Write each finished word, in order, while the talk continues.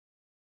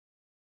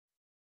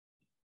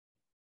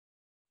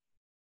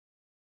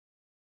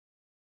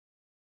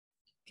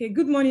Okay,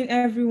 good morning,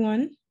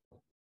 everyone.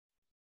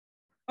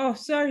 Oh,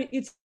 sorry,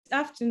 it's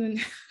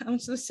afternoon. I'm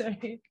so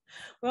sorry.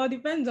 Well, it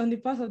depends on the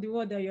part of the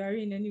world that you are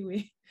in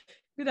anyway.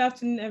 Good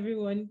afternoon,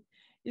 everyone.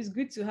 It's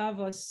good to have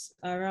us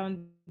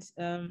around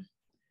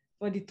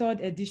for the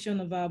third edition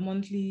of our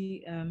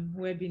monthly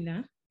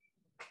webinar.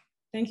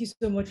 Thank you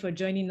so much for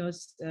joining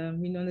us.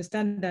 We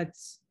understand that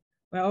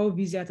we're all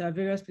busy at our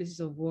various places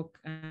of work,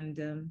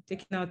 and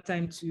taking our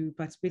time to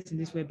participate in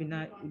this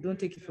webinar, we don't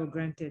take it for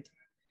granted.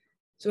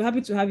 So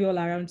happy to have you all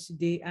around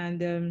today.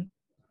 And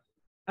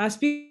our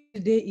speaker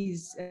today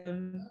is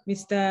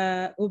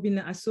Mr.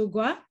 Obinna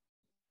Asogwa.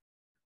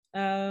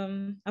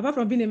 Apart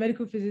from being a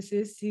medical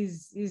physicist,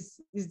 he's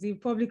the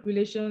public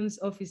relations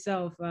officer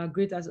of our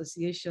great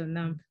association,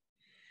 NAMP.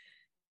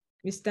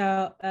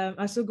 Mr.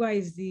 Asogwa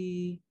is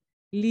the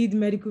lead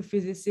medical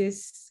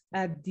physicist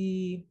at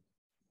the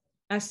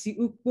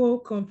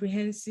Asogwa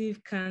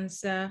Comprehensive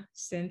Cancer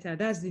Center.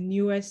 That's the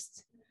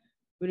newest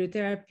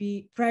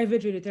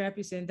private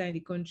radiotherapy center in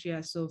the country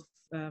as of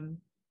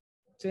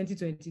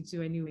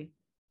 2022 anyway.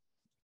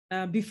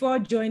 Before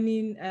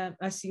joining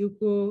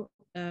Asogwa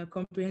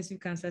Comprehensive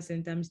Cancer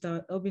Center,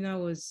 Mr. Obinna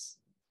was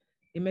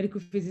a medical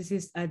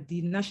physicist at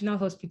the National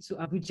Hospital,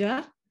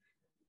 Abuja,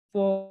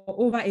 for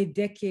over a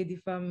decade,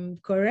 if I'm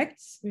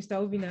correct, Mr.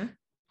 Obinna.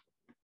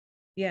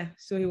 Yeah,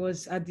 so he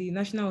was at the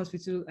National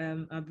Hospital,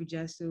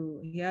 Abuja, so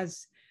he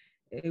has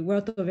a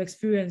wealth of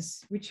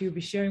experience, which he'll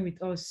be sharing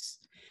with us.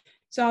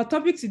 So our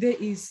topic today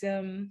is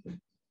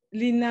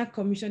LINAC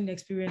commissioning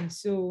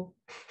experience. So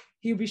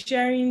he'll be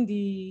sharing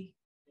the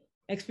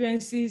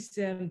experiences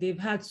they've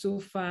had so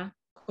far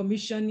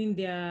commissioning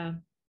their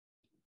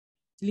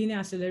linear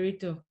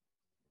accelerator,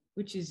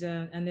 which is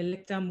an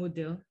Electa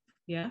model.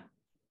 Yeah.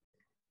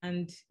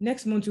 And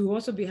next month, we'll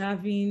also be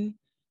having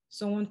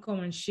someone come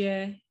and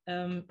share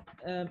a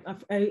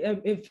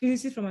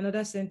physicist from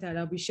another center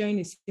that'll be sharing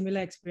a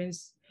similar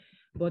experience,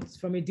 but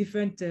from a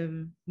different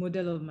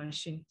model of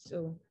machine.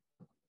 So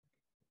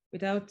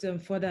without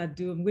further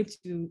ado, I'm going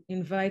to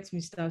invite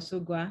Mr.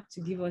 Asogwa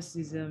to give us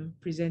his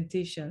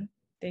presentation.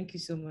 Thank you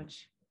so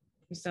much.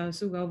 Mr.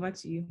 Asogwa, over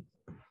to you.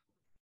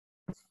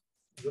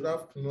 Good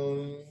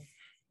afternoon,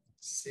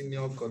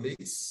 senior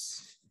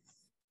colleagues,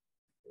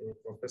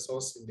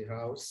 professors in the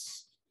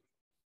house.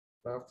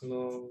 Good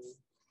afternoon,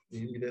 the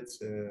immediate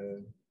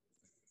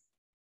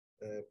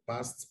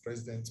past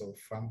president of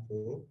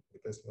FAMPO, the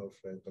person of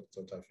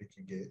Dr. Tafik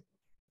Ige.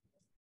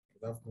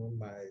 Good afternoon,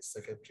 my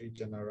Secretary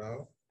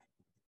General,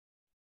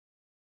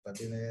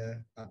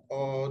 Tadine, and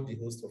all the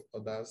host of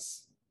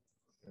others,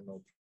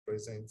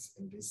 present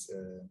in this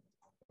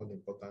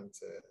all-important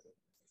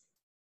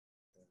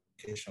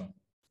occasion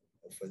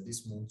of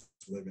this month's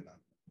webinar.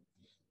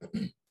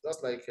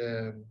 Just like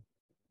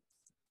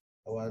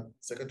our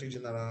Secretary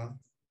General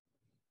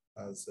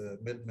has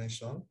made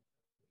mention,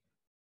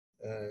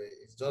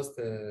 it's just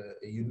a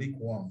unique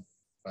one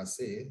per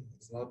se.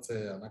 It's not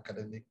an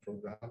academic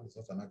program, it's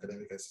not an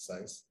academic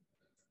exercise,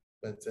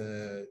 but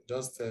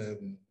just a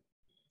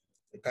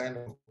kind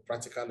of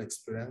practical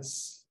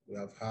experience we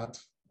have had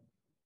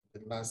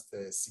the last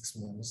 6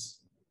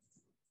 months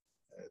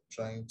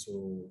trying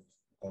to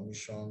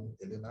commission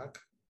a LINAC.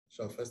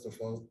 So first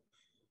of all,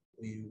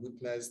 we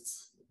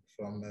witnessed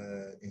from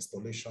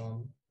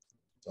installation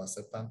to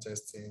acceptance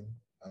testing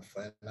and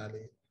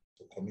finally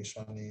to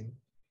commissioning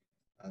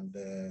and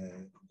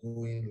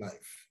going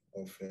live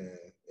of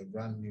a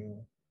brand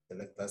new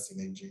Electa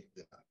Synergy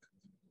LINAC.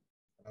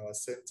 Our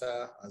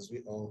center, as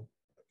we all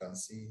can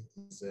see,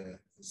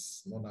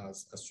 is known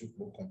as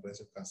Asogwa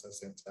Comprehensive Cancer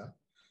Center,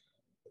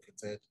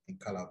 located in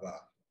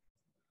Calabar.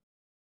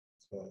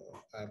 So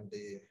I'm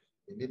the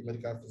lead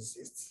medical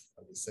physicist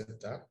at the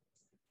center,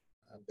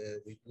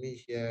 and with me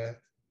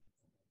here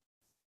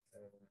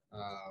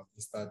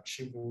Mr.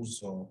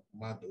 Chibuzo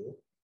Mado,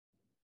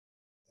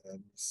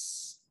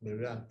 Ms.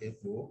 Marian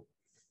Ebo,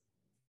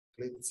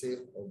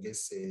 Clinton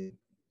Ogese,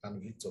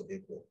 and Victor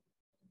Ebo.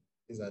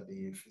 These are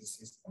the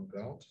physicists on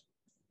ground.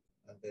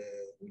 And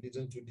we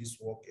didn't do this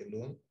work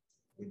alone.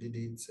 We did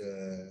it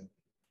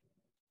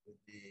with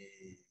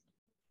the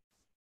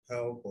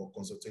help or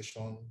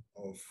consultation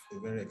of a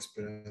very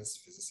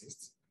experienced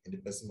physicist in the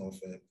person of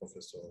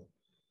Professor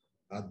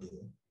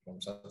Ado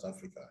from South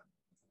Africa.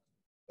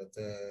 But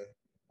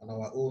on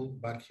our own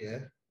back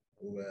here,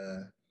 we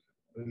were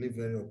really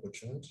very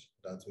opportune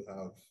that we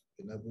have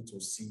been able to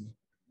see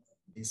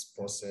this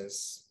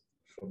process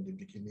from the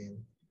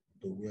beginning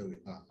to where we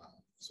are now.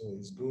 So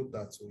it's good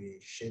that we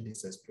share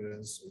this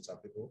experience with our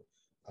people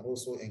and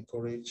also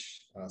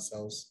encourage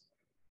ourselves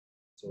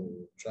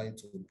to try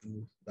to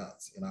do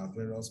that in our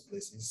various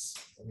places,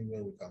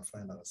 anywhere we can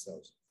find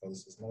ourselves,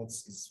 because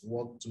it's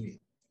worth doing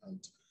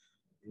and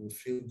you will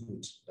feel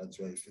good that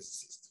you are a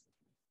physicist.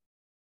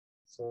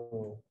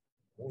 So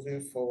moving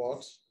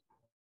forward,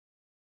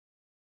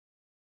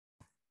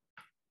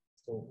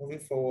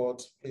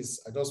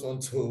 please, I just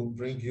want to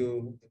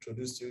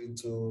introduce you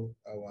into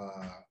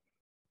our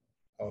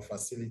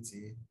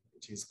facility,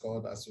 which is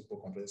called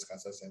Asogwa Comprehensive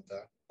Cancer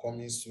Center,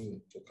 coming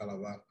soon to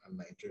Calabar and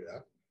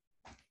Nigeria.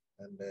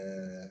 And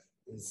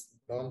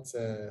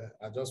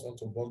I just want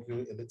to bug you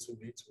a little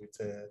bit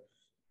with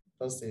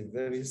just a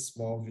very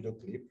small video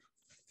clip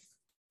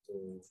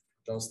to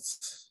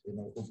just,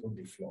 open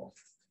the floor.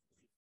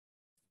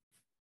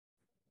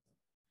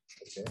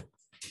 Okay.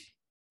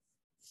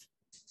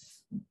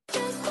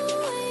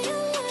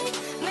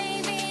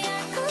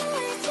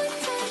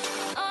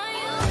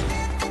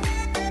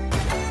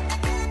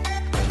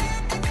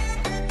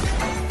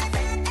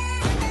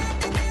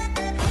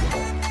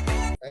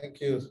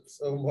 Thank you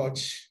so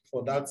much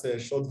for that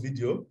short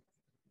video.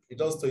 It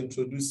just to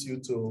introduce you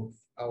to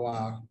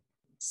our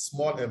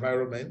small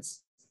environment,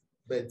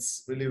 but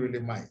really, really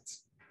might.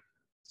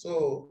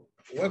 So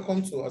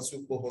welcome to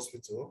Asogwa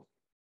Hospital.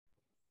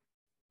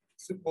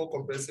 Asogwa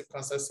Comprehensive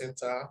Cancer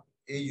Center,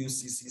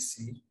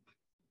 AUCCC,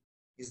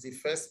 is the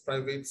first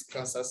private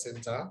cancer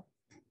center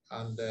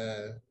and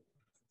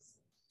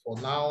for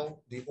now,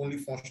 the only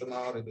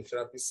functional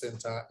radiotherapy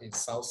center in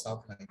South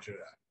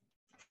Nigeria.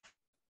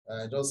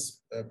 I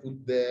just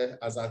put there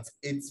as at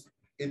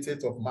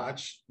 8th of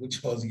March,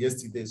 which was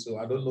yesterday. So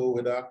I don't know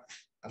whether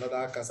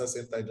another cancer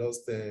center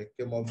just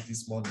came up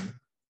this morning,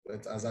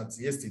 but as at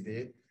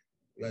yesterday,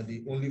 we are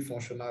the only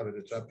functional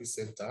radiotherapy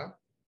center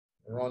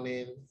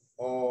running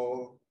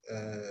all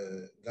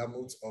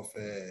gamut of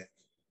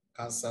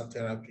cancer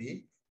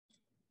therapy,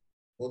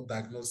 both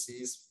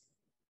diagnosis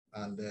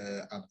and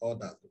all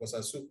that. Because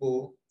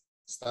Asogwa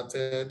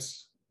started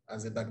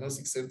as a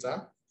diagnostic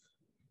center,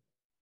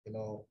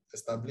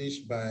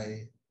 established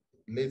by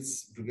late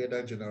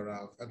Brigadier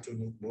General Anthony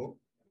Ukbo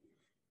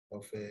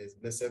of his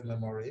blessed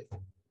memory,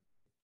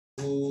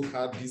 who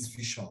had this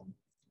vision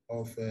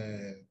of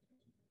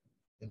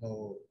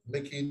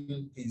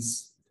making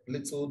his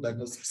little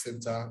diagnostic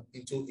center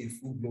into a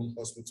full-blown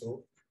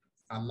hospital,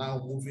 and now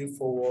moving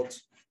forward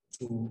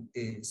to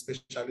a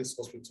specialist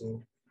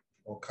hospital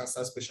or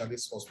cancer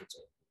specialist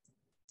hospital.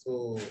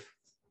 So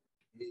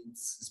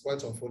it's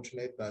quite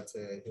unfortunate that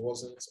he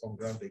wasn't on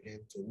ground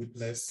again to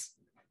witness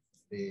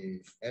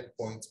the end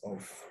point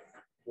of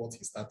what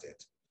he started.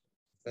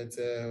 But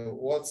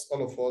what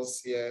all of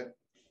us here,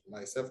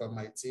 myself and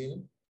my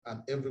team,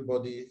 and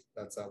everybody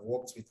that I've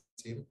worked with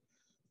him,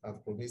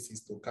 have promised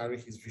is to carry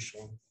his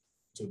vision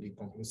to the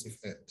conclusive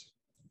end.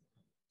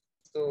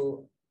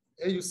 So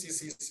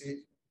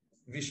AUCCC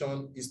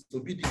vision is to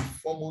be the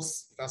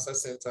foremost cancer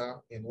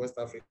center in West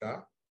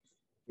Africa,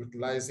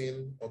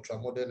 utilizing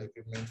ultramodern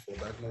equipment for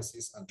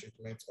diagnosis and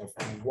treatment of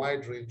a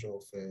wide range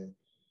of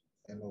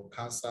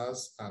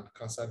cancers and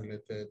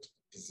cancer-related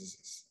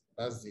diseases.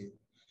 That's the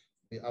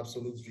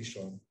absolute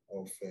vision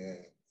of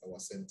our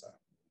center.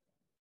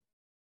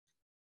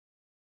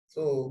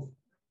 So,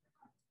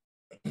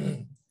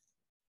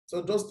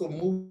 so just to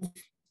move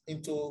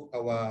into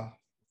our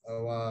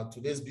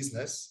today's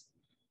business,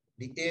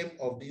 the aim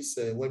of this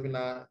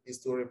webinar is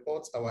to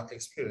report our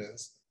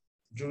experience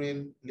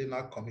during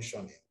LINAC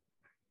commissioning,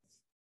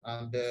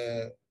 and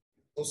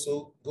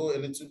also go a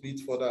little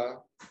bit further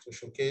to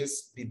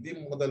showcase the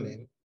beam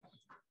modeling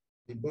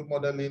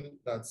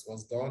that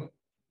was done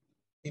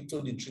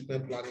into the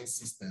treatment planning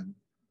system,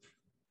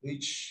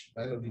 which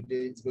by the end of the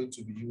day is going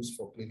to be used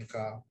for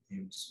clinical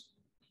use.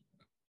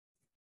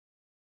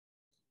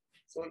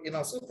 So in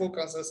our Asogwa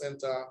Cancer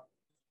Center,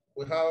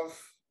 we have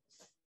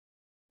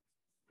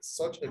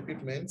such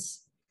equipment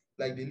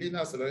like the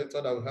linear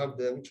accelerator that we have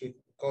there, which we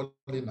call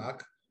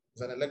LINAC.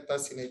 It's an electron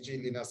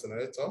synergy linear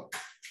accelerator,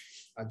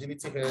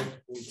 agility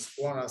head with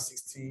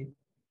 160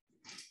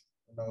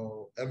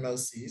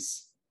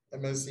 MLCs.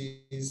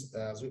 MLCs,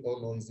 as we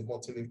all know, is the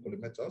multi-leaf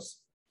collimators.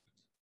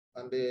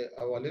 And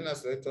our linear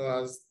accelerator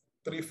has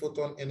 3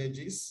 photon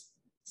energies,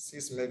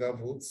 6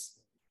 megavolts,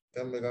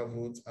 10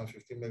 megavolts, and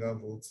 15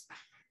 megavolts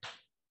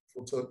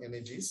photon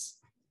energies,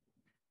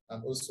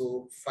 and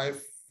also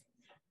 5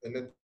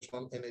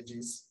 electron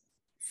energies,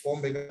 4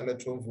 mega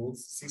electron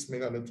volts, 6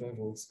 mega electron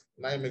volts,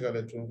 9 mega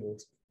electron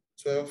volts,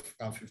 12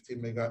 and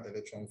 15 mega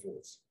electron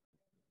volts.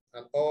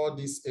 And all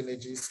these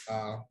energies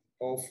are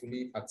all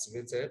fully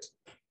activated,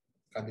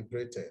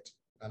 calibrated,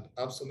 and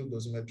absolute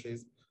dosimetry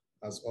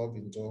has all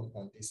been done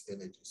on these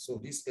energies. So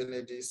these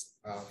energies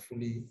are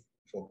fully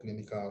for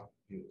clinical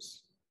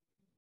use.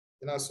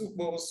 In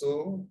Asogwa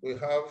also, we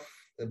have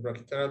a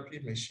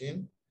brachytherapy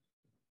machine,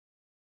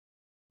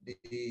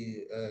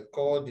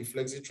 called the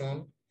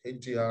Flexitron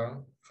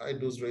HDR, high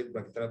dose rate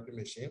brachytherapy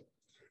machine.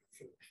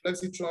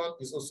 Flexitron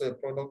is also a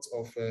product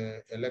of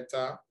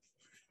Elekta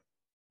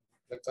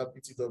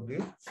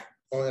PTW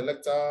or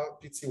Elekta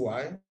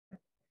PTY.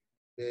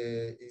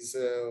 Is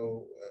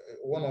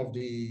one of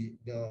the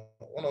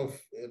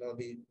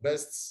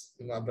best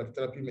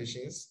brachytherapy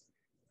machines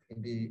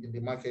in the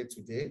market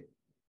today.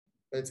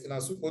 But in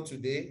Asogwa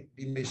today,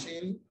 the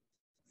machine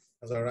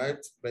has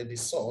arrived, but the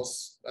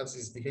source, that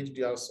is the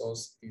HDR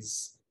source,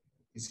 is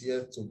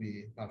yet to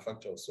be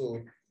manufactured.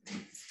 So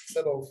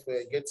instead of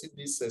getting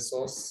this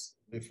source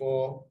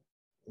before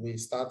we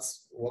start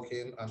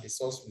working and the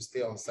source will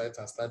stay on site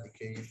and start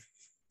decaying,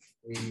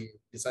 we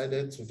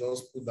decided to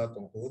just put that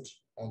on hold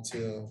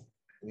until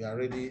we are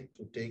ready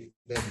to take,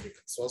 then the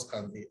source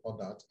can be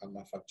ordered and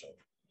manufactured.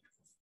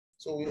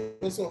 So we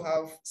also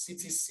have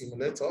CT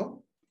simulator.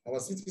 Our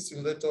CT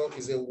simulator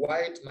is a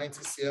wide 90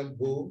 cm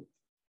bow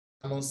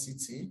Canon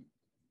CT.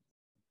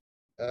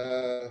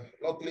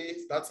 Luckily,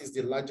 that is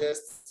the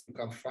largest you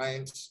can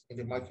find in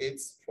the market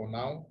for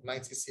now,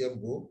 90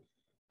 cm bow.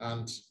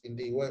 And in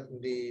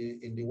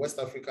the West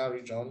Africa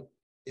region,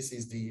 this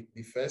is the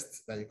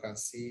first that you can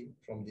see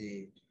from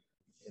the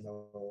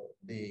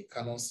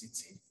Canon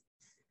CT.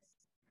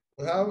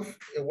 We have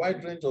a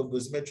wide range of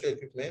dosimetry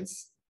equipment,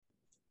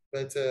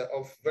 but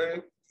of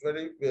very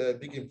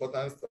big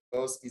importance to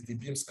us is the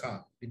beam scan.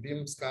 The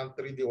beam scan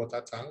 3D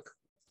water tank.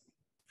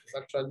 It's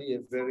actually a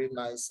very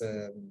nice,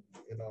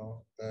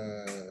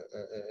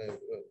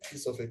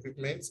 piece of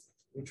equipment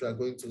which we are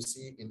going to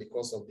see in the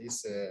course of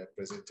this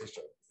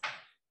presentation.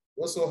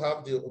 We also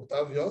have the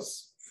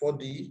Octavius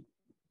 4D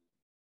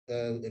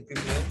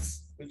equipment,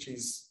 which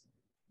is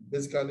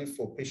basically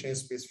for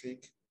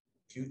patient-specific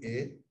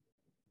QA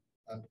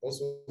and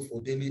also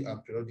for daily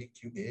and periodic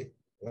QA.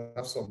 We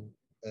have some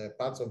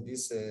parts of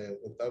this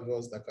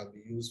Octavius that can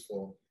be used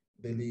for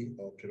daily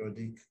or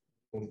periodic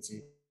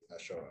quality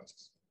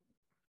assurance.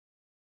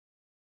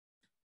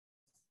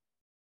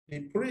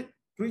 The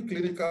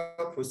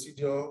preclinical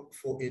procedure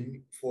for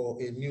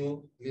a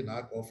new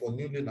LINAC or for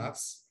new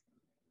LINACs,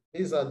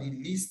 these are the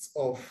list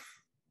of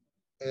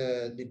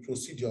the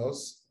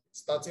procedures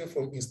starting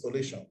from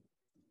installation.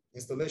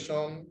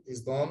 Installation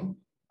is done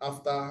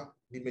after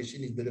the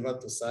machine is delivered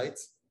to site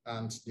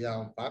and they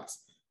are unpacked.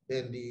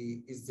 Then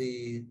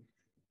the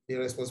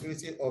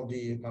responsibility of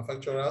the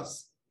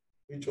manufacturers,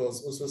 which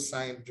was also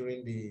signed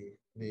during the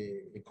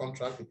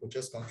contract, the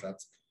purchase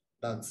contract,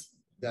 that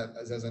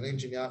there's an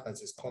engineer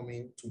that is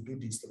coming to do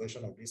the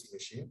installation of this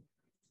machine.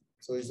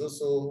 So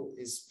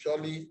it's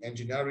purely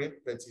engineering,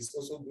 but it's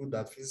also good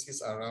that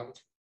physicists are around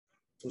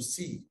to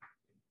see,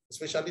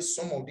 especially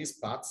some of these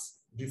parts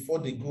before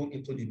they go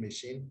into the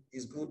machine.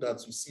 It's good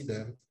that you see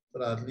them so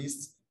that at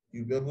least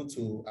you'll be able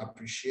to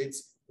appreciate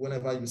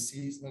whenever you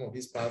see some of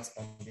these parts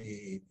on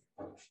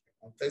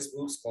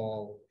textbooks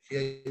or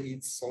hear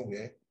it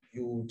somewhere,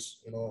 you would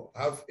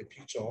have a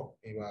picture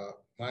in your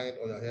mind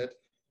or your head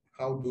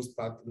how those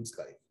parts looks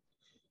like.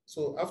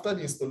 So after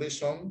the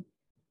installation,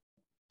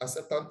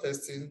 acceptance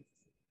testing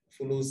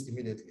follows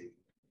immediately.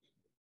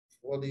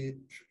 For the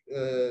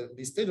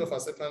stage of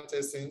acceptance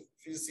testing,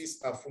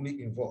 physicists are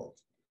fully involved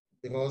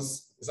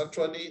because it's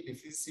actually the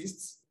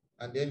physicists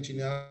and the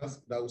engineers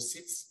that will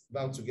sit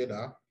down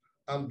together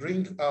and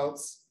bring out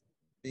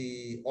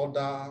the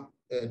order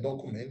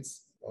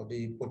documents or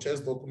the purchase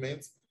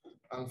documents.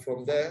 And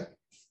from there,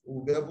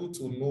 we'll be able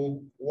to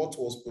know what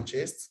was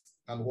purchased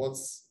and what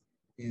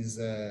is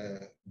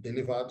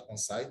delivered on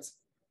site.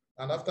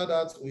 And after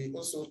that, we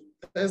also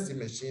test the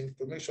machine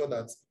to make sure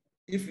that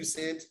if you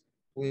said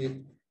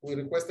we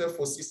requested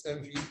for 6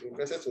 MV,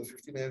 requested for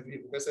 15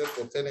 MV, requested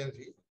for 10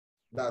 MV,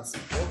 that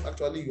what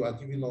actually you are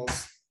giving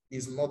us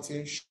is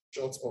nothing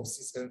short of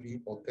 6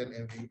 MV or 10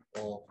 MV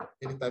or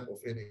any type of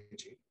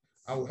energy.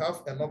 And we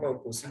have a number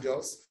of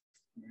procedures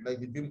like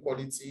the beam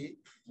quality,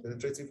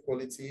 penetrative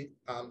quality,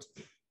 and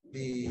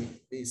the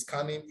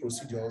scanning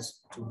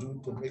procedures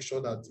to make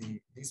sure that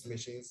these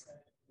machines,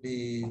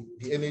 the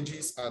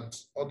energies and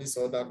all these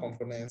other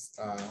components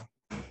are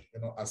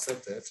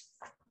accepted.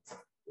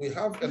 We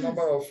have a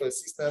number of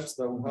systems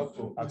that we have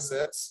to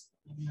accept.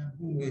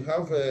 We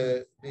have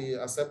the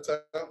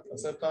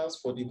acceptance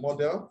for the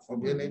model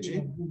of the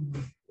energy.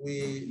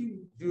 We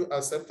do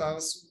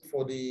acceptance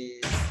for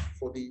the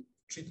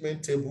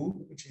treatment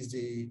table, which is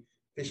the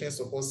patient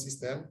support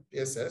system,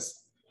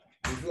 PSS.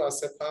 We do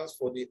acceptance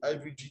for the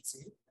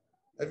IVGT.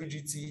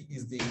 IVGT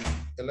is the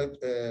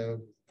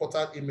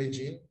portal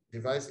imaging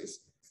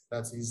devices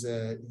that is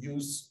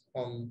used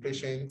on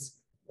patients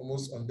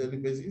almost on daily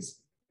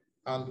basis.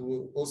 And we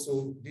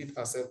also did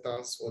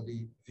acceptance for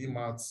the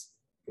VMAT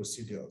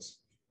procedures.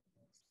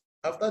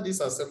 After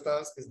this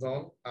acceptance is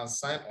done and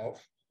signed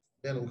off,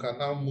 then we can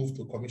now move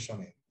to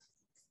commissioning.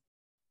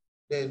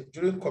 Then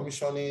during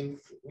commissioning,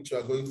 which we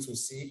are going to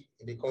see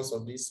in the course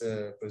of this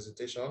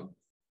presentation,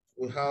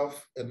 we have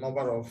a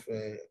number of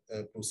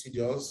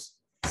procedures,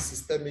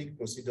 systemic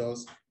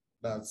procedures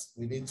that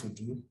we need to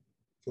do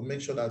to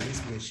make sure that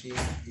this machine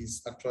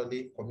is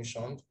actually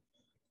commissioned,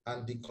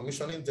 and the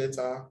commissioning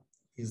data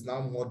is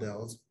now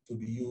modeled to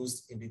be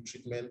used in the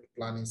treatment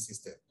planning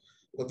system.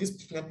 But this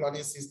treatment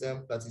planning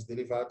system that is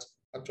delivered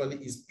actually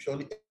is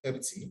purely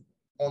empty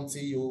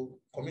until you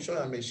commission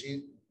a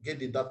machine, get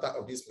the data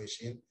of this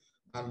machine,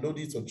 and load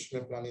it on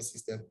treatment planning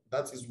system.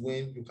 That is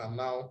when you can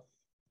now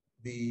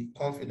be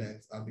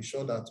confident and be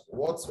sure that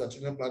what your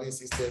treatment planning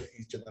system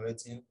is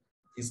generating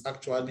is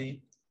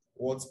actually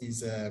what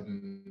is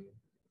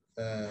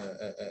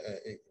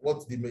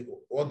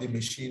what the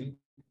machine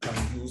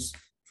can use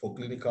for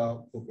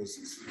clinical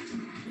purposes.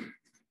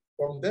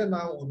 From there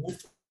now we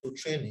move to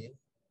training.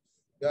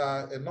 There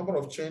are a number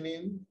of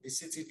training, the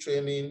CT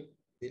training,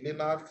 the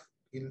LINAC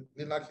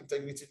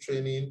integrity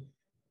training,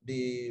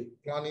 the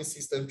planning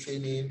system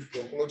training, the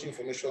oncology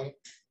information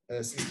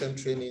system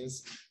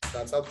trainings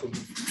that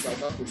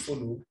have to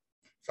follow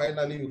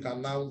finally, you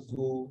can now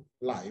go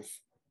live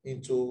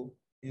into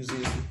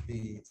using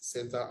the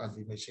center and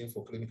the machine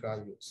for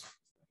clinical use.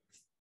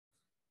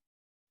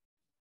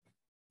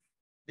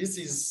 This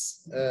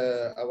is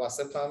our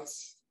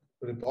acceptance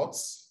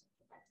reports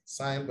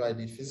signed by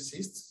the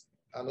physicists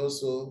and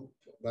also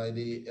by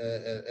the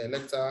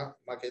elector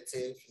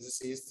marketing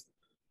physicists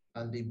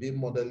and the beam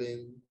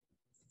modeling,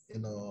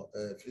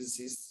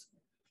 physicists.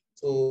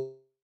 So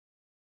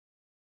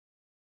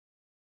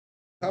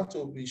we have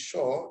to be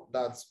sure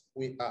that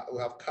we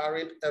have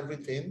carried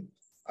everything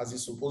as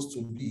it's supposed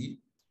to be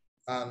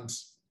and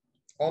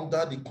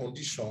under the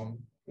condition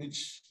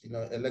which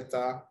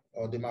elector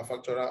or the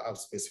manufacturer have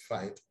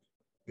specified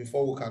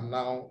before we can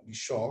now be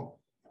sure.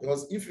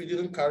 Because if you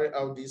didn't carry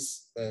out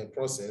this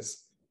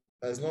process,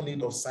 there's no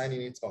need of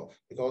signing it off,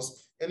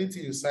 because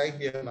anything you sign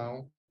here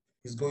now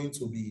is going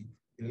to be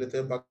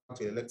related back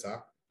to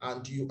elector,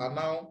 and you are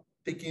now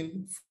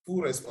taking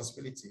full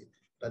responsibility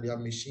that your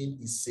machine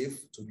is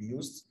safe to be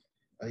used,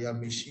 and your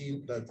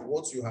machine, that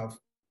what you have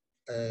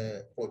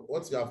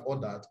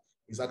ordered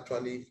is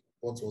actually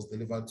what was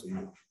delivered to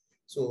you.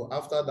 So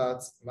after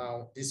that,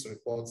 now this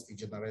report is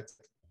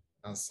generated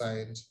and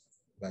signed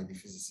by the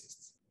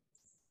physicists.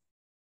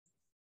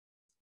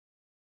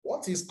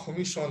 What is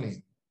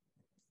commissioning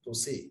to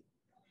say?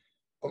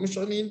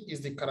 Commissioning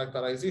is the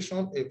characterization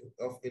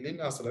of a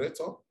linear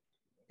accelerator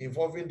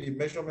involving the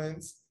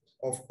measurements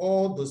of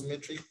all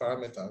dosimetric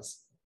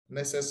parameters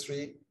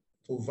necessary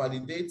to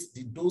validate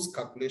the dose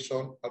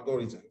calculation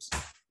algorithms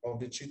of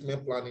the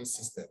treatment planning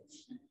system.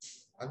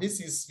 And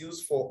this is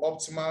used for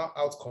optimal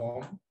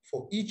outcome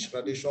for each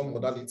radiation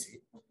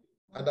modality,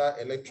 either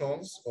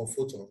electrons or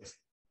photons,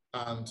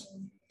 and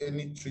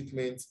any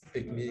treatment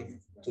technique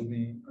to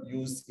be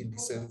used in the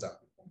center.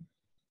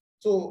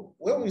 So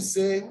when we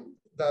say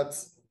that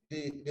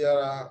there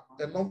are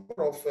a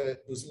number of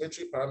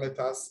dosimetry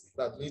parameters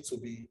that need to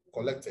be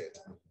collected,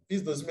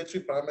 these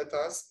dosimetry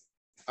parameters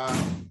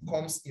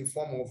comes in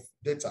form of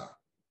data.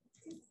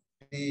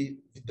 The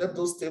depth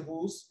dose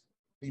tables,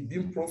 the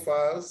beam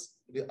profiles,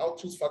 the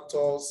output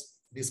factors,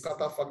 the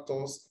scatter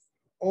factors,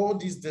 all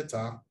these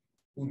data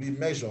will be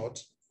measured.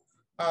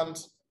 And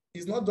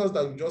it's not just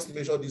that we just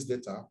measure this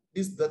data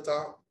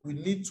will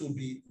need to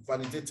be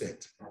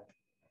validated.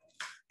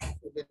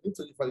 They need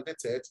to be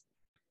validated.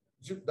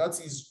 That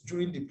is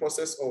during the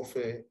process of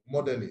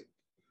modeling.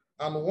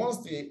 And once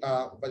they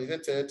are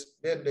validated,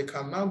 then they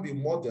can now be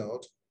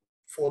modeled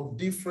for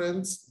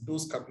different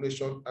dose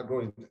calculation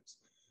algorithms.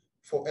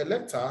 For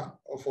elector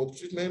or for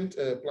treatment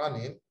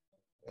planning,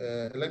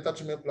 elector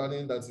treatment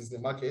planning that is the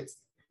market,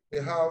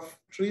 they have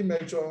three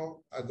major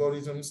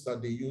algorithms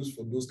that they use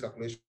for dose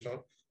calculation.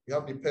 You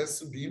have the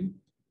pencil beam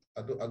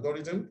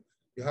algorithm,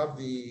 you have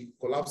the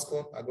collapse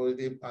cone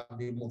algorithm, and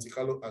the Monte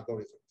Carlo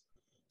algorithm.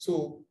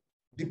 So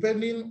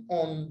depending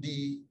on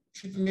the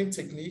treatment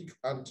technique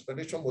and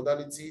radiation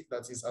modality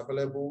that is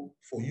available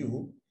for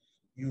you,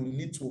 you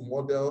need to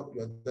model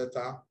your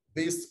data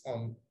based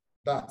on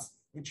that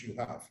which you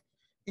have.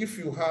 If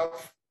you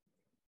have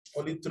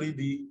only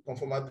 3D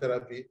conformal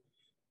therapy,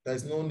 there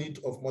is no need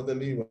of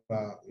modeling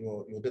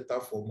your data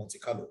for Monte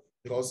Carlo,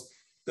 because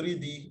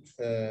 3D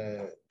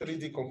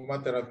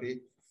conformal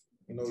therapy,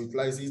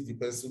 utilizes the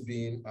pencil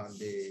beam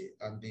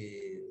and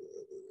the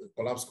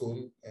collapse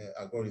cone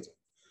algorithm.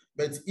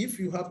 But if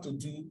you have to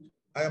do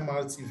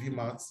IMRT,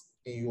 VMAT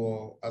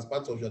as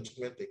part of your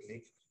treatment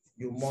technique,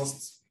 you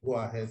must go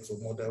ahead to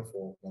model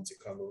for Monte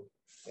Carlo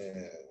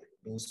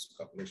dose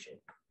calculation.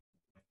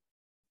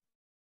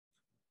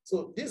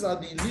 So these are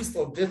the list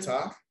of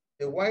data.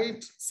 A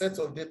wide set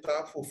of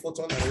data for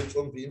photon and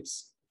electron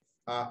beams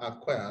are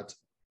acquired,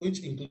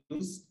 which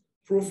includes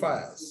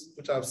profiles,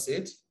 which I've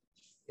said.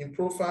 In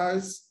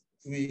profiles,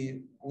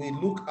 we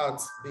look at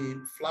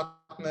the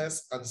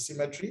flatness and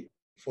symmetry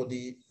for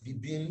the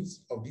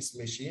beams of this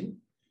machine,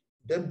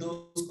 depth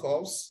dose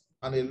curves,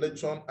 and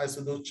electron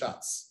isodose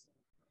charts.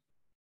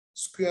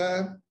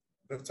 Square,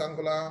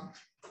 rectangular,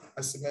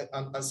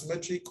 and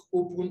asymmetric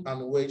open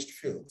and wedged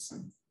fields,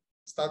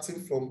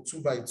 starting from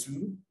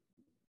 2x2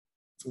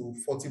 to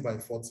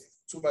 40x40.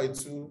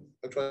 2x2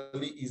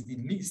 actually is the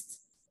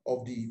least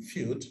of the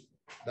field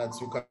that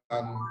you can,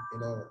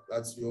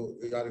 that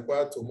you are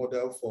required to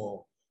model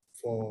for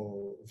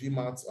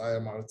VMAT or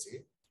IMRT,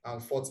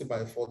 and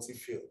 40x40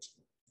 field.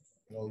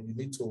 You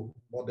need to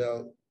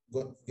model,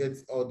 get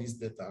all this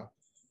data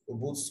for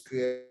both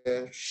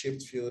square,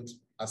 shaped field,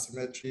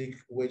 asymmetric,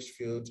 wedge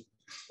field,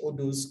 all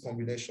those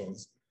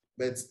combinations,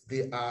 but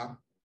they are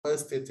well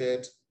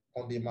stated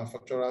on the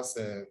manufacturer's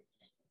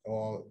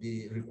or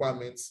the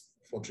requirements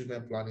for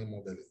treatment planning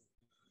modeling.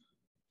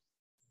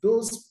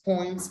 Those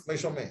points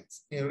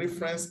measurements in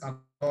reference and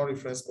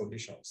non-reference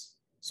conditions.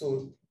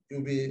 So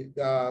you'll be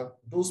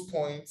those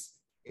points,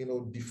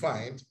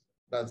 defined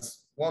that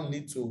one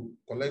need to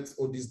collect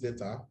all this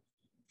data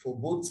for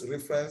both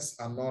reference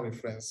and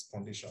non-reference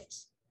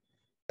conditions.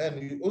 And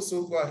you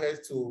also go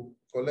ahead to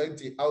collect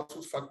the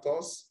output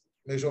factors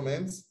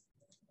measurements,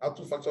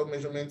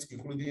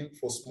 including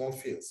for small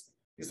fields.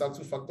 This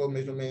output factor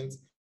measurement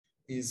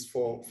is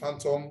for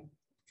phantom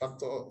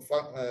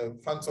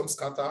phantom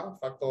scatter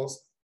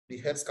factors, the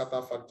head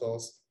scatter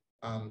factors,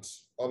 and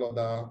all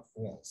other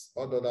ones,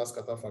 all other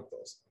scatter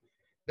factors.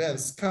 Then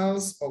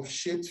scans of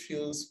shaped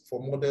fields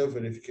for model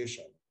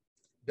verification.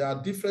 There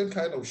are different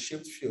kinds of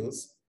shaped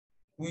fields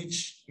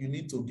which you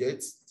need to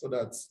get so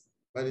that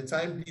by the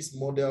time this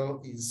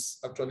model is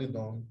actually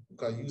done, you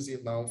can use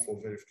it now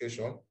for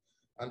verification.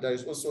 And there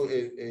is also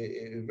a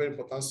very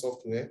important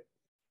software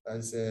that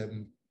is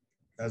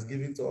that's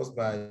given to us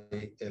by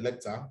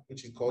Electa,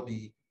 which is called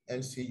the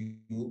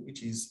MCU,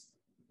 which is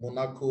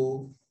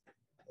Monaco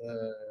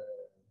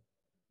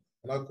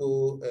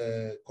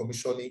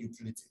Commissioning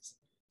Utilities.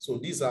 So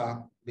these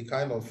are the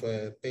kind of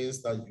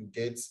things that you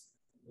get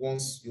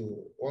once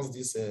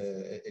this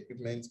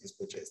equipment is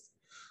purchased.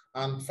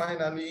 And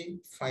finally,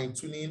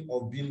 fine-tuning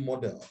of beam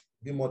model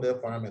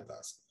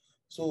parameters.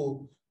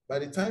 So by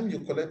the time you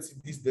collect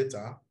this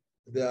data,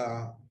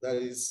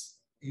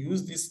 you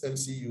use this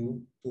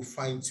MCU to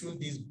fine-tune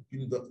these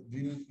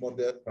beam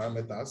model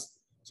parameters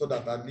so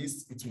that at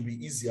least it will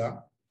be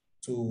easier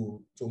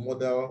to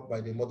model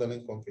by the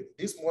modeling company.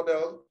 This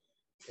model,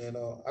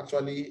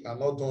 actually are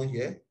not done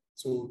here.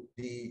 So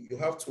you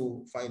have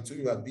to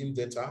fine-tune your beam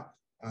data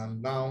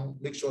and now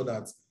make sure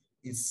that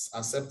it's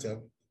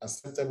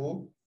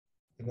acceptable,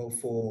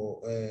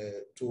 for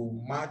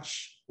to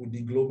match with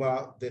the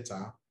global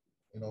data,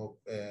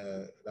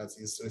 that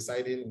is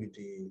residing with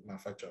the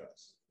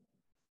manufacturers.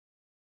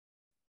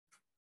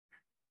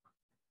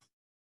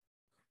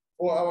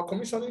 For our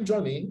commissioning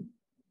journey,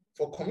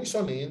 photons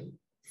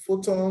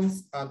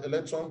and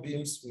electron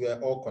beams were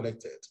all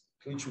collected,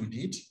 which we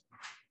did.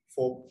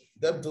 For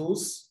depth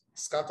dose,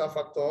 scatter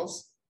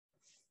factors,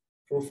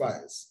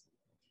 profiles.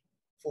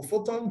 For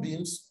photon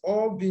beams,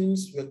 all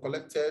beams were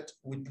collected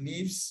with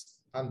leaves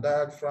and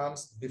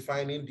diaphragms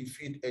defining the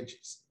field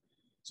edges.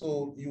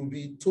 So you'll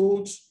be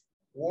told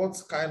what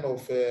kind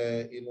of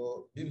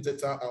beam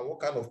data and what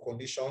kind of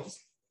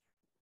conditions.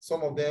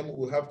 Some of them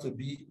will have to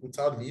be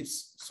without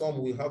leaves,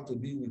 some will have to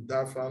be with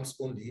diaphragms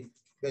only,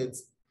 but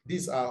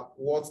these are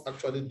what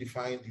actually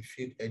define the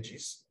field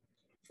edges.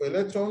 For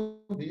electron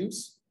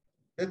beams,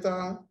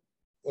 data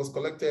was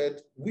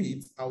collected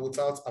with and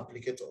without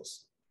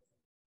applicators.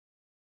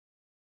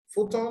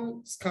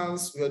 Photon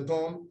scans were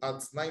done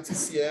at 90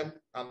 cm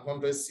and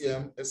 100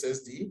 cm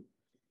SSD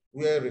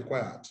where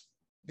required.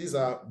 These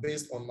are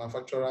based on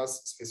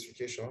manufacturer's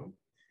specification.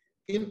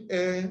 In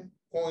air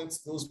points,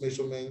 those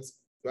measurements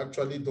were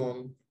actually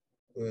done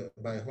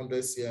by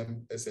 100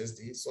 cm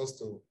SSD, source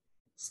to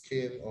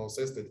skin or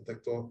source to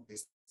detector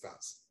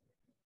distance.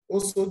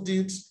 Also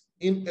did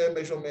in-air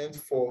measurement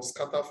for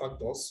scatter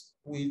factors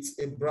with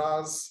a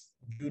brass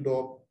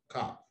build-up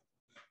cap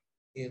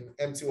in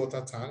empty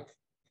water tank.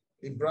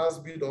 The brass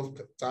build-up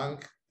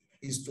tank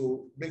is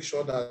to make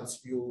sure that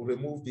you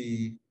remove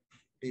the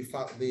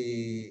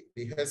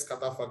head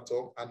scatter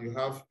factor and you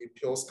have a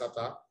pure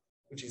scatter,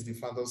 which is the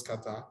phantom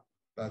scatter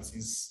that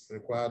is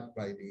required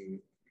by the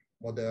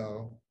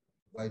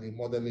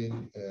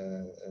modeling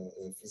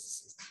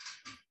physicist.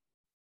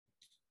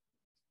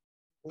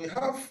 We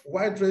have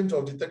wide range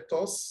of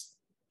detectors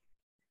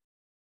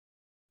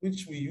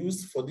which we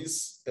use for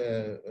this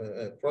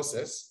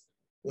process.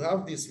 We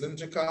have the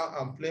cylindrical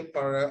and plane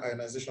parallel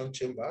ionization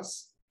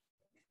chambers,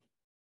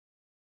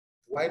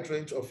 wide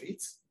range of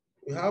it.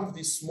 We have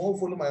the small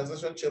volume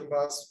ionization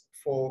chambers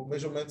for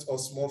measurement of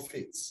small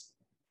fields,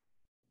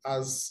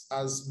 as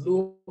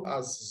low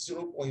as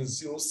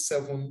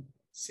 0.07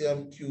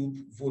 cm cube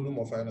volume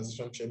of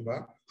ionization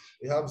chamber.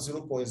 We have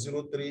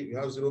 0.03, we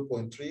have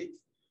 0.3,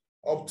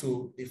 up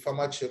to the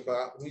Fermat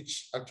chamber,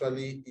 which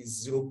actually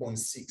is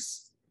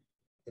 0.6,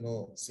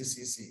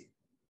 ccc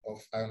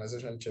of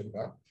ionization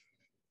chamber.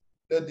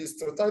 Then the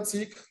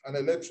stochastic and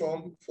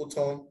electron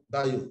photon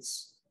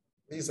diodes.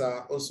 These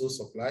are also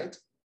supplied.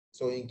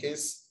 So in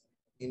case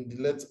in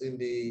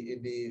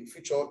the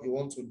future you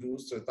want to do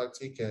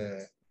stochastic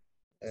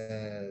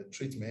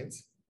treatment,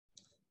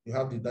 you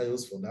have the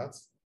diodes for that.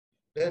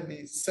 Then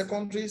the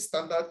secondary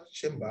standard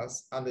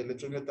chambers and the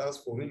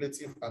electrometers for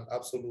relative and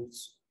absolute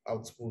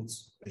output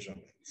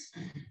measurements.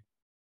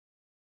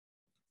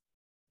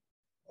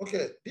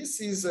 Okay,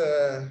 this is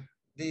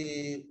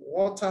the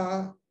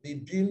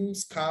beam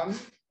scan,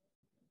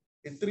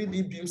 a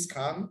 3D beam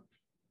scan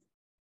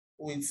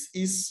with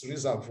its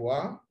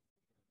reservoir.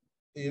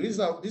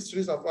 This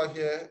reservoir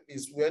here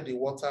is where the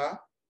water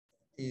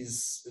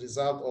is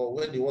reserved or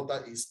where the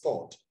water is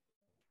stored.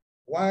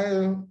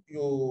 While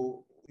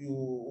you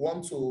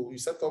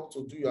set up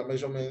to do your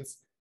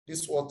measurements,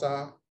 this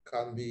water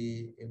can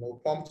be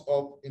pumped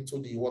up into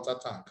the water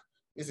tank.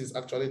 This is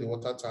actually the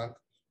water tank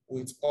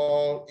with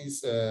all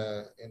its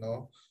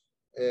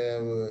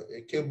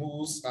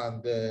cables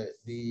and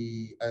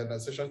the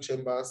ionization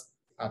chambers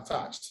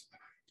attached.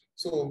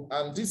 So,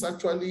 and this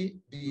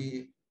actually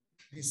the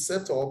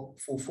setup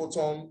for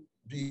photon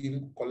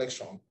beam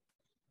collection.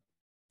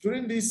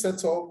 During this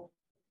setup,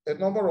 a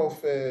number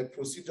of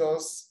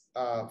procedures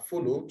are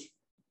followed,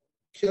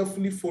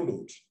 carefully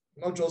followed,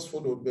 not just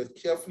followed, but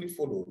carefully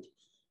followed,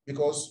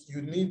 because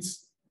you need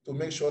to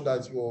make sure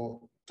that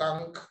your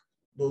tank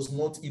does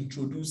not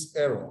introduce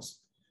errors.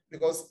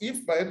 Because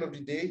if by the end of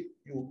the day,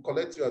 you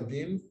collect your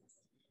beans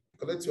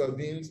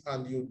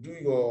and you do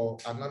your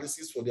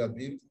analysis for their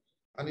beans,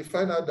 and you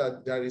find out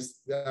that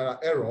there are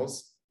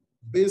errors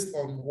based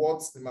on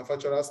what the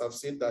manufacturers have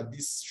said that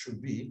this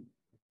should be,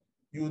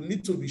 you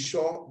need to be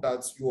sure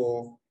that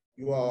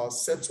your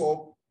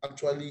setup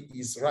actually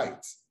is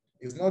right.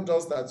 It's not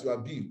just that you are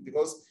being,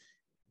 because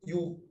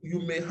you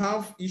may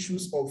have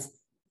issues of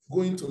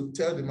going to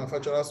tell the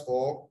manufacturers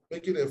or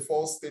making a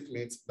false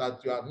statement that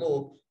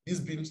no, these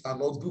beams are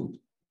not good,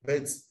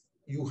 but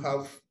you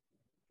have,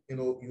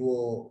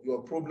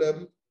 your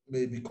problem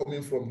may be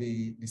coming from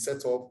the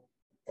setup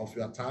of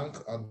your tank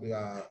and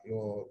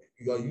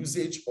your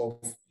usage of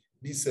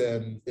this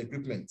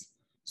equipment.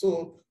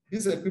 So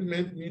this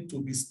equipment need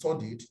to be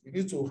studied. You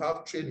need to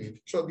have training.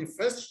 So the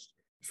first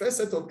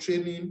set of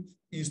training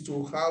is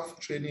to have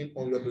training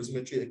on your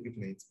dosimetry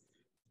equipment,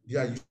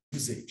 their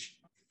usage.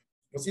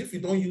 Because if you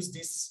don't use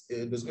this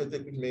dosimetry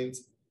equipment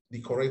the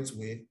correct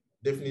way,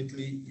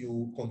 definitely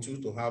you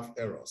continue to have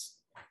errors.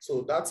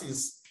 So that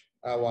is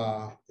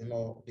our,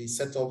 the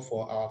setup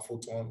for our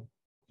photon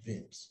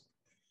beams.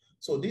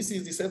 So this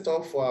is the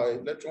setup for our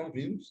electron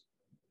beams.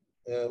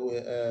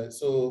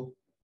 So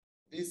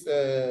this,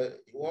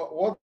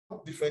 what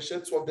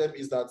differentiates from them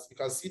is that you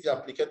can see the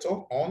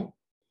applicator on,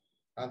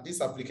 and this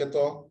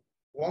applicator,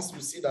 once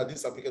you see that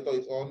this applicator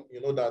is on,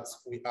 you know that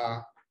we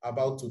are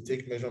about to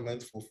take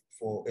measurements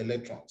for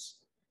electrons.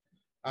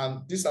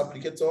 And this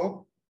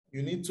applicator,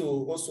 you need to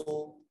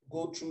also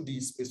go through the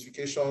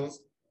specifications,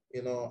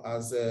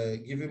 as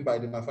given by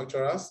the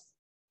manufacturers.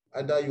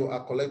 Either you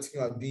are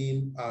collecting a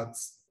beam at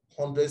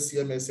 100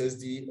 cm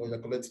SSD or you're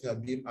collecting a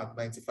beam at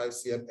 95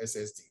 cm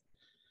SSD.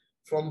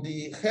 From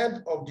the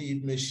head of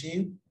the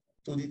machine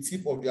to the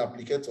tip of the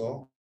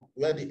applicator,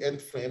 where the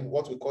end frame,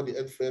 what we call the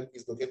end frame,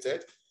 is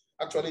located.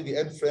 Actually, the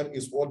end frame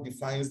is what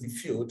defines the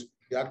field,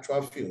 the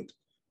actual field.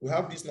 We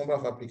have this number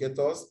of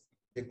applicators.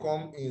 They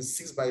come in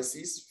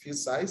 6x6 field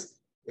size.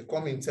 They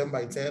come in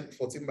 10x10,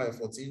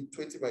 14x14,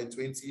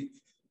 20x20,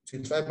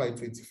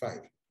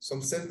 25x25.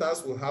 Some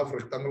centers will have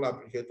rectangular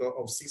applicator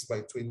of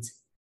 6x20.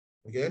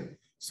 Okay,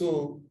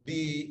 so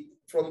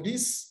from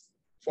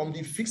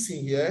the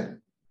fixing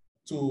here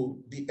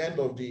to the end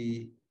of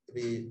the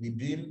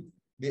beam,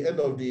 the end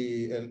of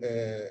the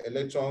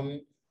electron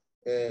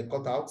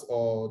cutout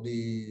or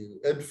the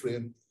end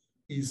frame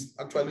is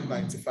actually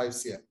 95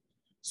 cm.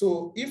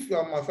 So if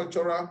your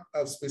manufacturer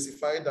has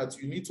specified that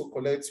you need to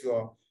collect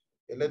your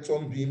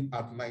electron beam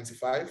at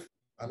 95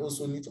 and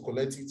also need to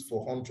collect it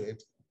for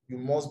 100, you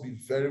must be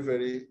very,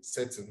 very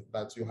certain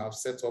that you have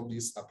set up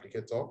this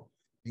applicator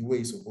the way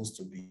it's supposed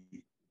to be.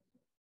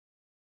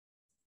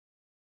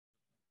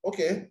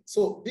 Okay,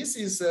 so this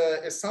is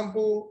a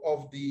sample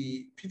of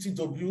the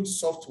PTW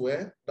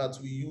software that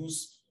we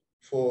use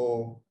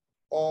for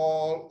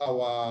all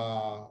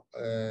our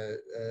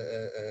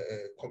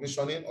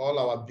commissioning, all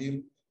our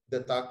beam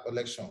data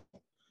collection.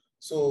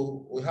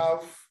 So we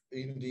have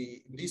in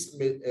this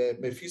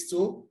medphys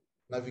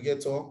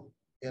navigator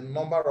a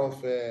number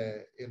of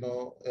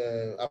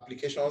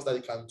applications that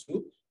you can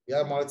do. You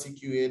have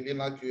multi-QA,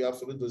 LINAC QA,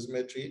 absolute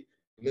dosimetry,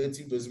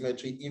 relative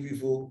dosimetry, in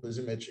vivo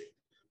dosimetry.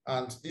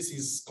 And this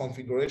is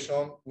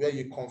configuration where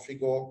you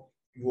configure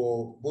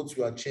both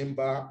your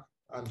chamber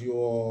and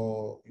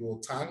your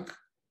tank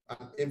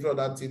and every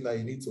other thing that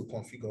you need to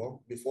configure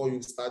before you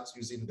start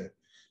using them.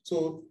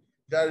 So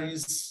there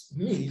is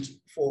need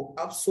for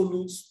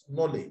absolute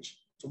knowledge,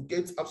 to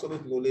get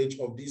absolute knowledge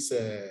of this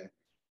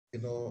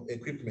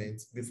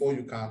equipment before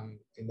you can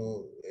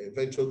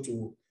venture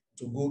to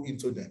go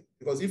into them.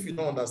 Because if you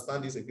don't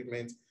understand this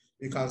equipment,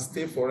 you can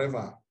stay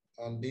forever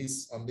on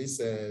this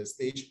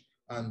stage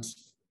and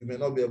you may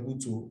not be able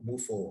to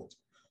move forward.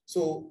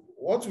 So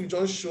what we are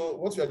just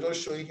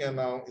showing here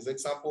now is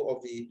example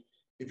of the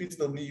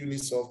PTW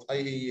Unisoft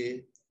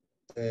IAEA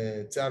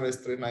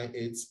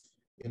TRS398,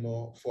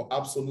 for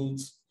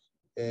absolute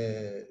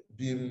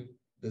beam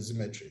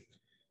dosimetry.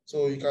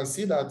 So you can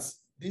see that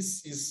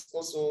this is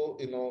also,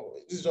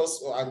 this is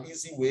just an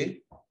easy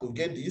way to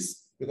get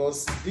this,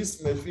 because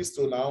this medphys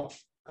now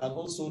can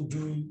also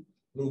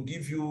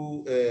give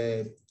you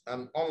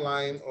an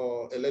online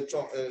or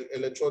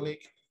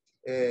electronic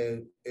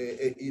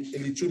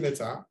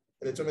electrometer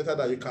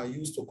that you can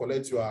use to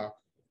collect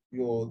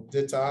your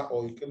data,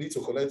 or you need to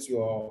collect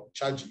your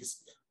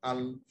charges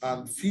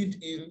and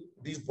feed in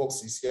these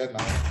boxes here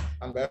now.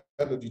 And by the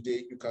end of the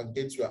day, you can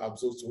get your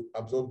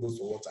absorb those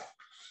water.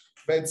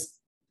 But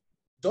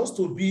just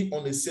to be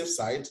on the safe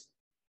side,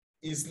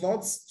 it's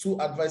not too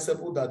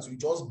advisable that you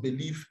just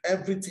believe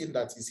everything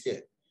that is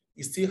here.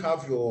 You still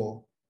have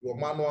your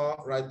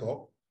manual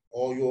write-up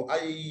or your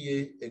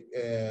IAEA,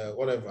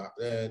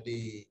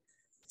 the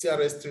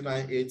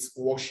TRS398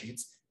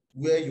 worksheet,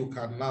 where you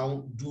can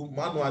now do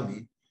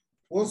manually.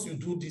 Once you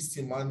do this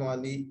thing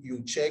manually,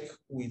 you check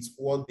with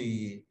what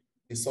the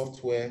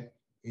software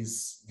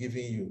is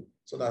giving you,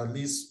 so that at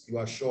least you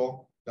are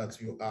sure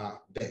that you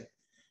are there.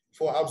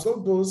 For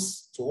absorb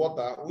those to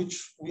water,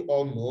 which we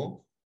all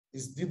know,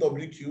 is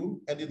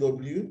DWQ,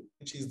 NDW,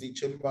 which is the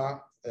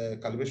chamber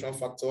calibration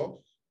factor,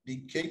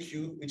 the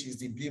KQ, which is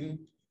the beam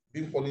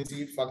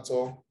quality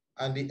factor,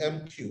 and the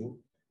MQ.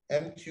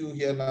 MQ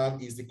here now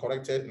is the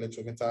corrected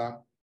electrometer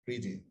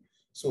reading.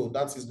 So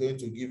that is going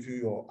to give you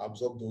your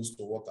absorbed dose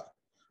to water.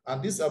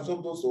 And this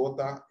absorbed dose to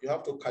water, you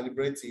have to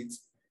calibrate it,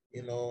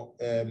 you know,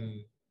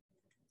 you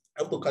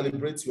have to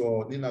calibrate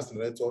your linear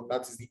accelerator,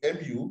 that is the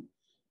MU,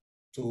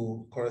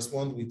 to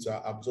correspond with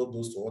your absorbed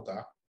dose to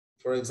water.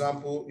 For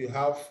example, you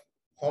have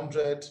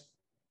 100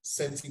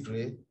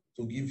 centigrade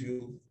to give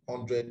you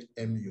 100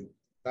 MU.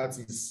 That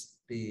is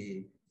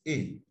the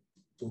A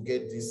to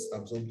get this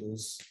absorbed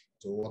dose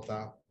to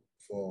water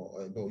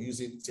for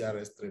using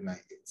TRS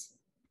 398.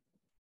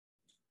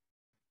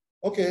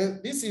 Okay,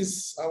 this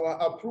is our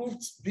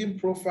approved beam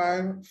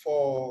profile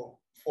for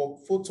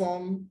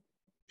photon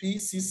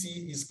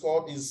PCC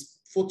is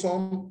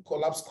photon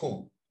collapse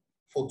cone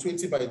for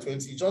 20 by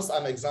 20. Just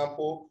an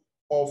example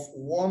of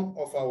one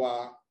of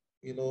our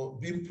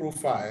beam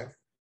profile,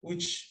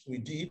 which we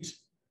did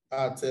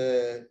at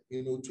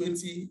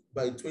 20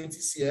 by 20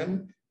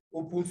 cm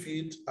open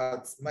field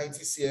at 90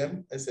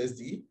 cm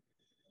SSD.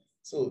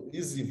 So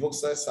this is the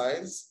voxel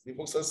size. The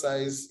voxel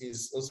size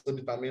is also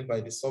determined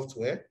by the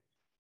software.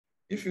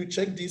 If you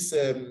check this,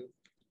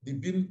 the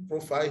beam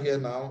profile here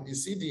now, you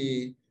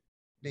see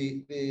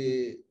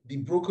the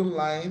broken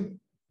line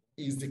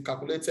is the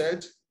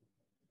calculated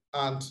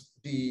and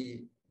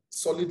the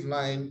solid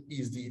line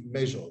is the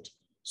measured.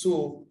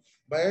 So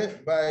by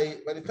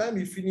the time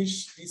you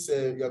finish this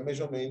your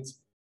measurement,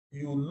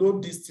 you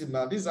load this thing.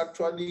 Now this is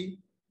actually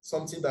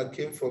something that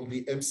came from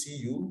the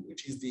MCU,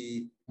 which is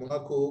the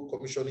Monaco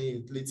Commissioning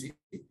Utility,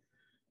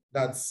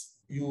 that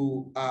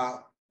you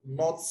are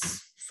not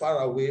far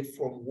away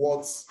from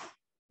what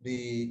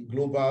the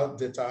global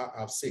data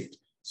have said.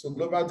 So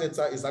global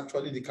data is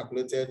actually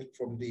calculated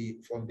from the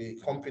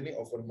company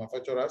or from the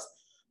manufacturers,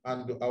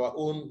 and our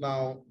own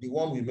now, the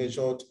one we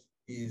measured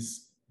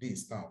is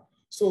this now.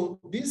 So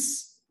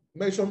this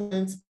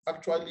measurement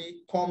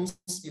actually comes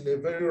in a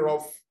very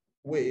rough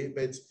way,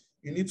 but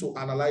you need to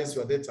analyze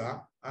your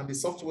data, and the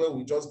software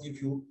will just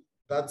give you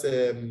that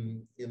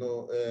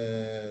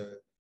the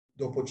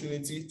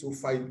opportunity to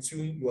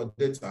fine-tune your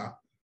data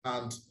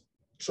and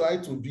try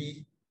to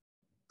be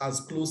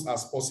as close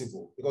as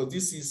possible, because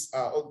these things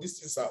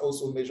are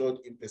also measured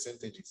in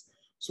percentages.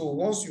 So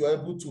once you are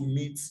able to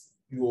meet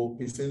your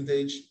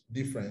percentage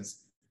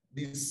difference,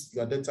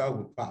 your data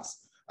will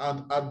pass.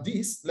 And at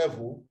this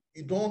level,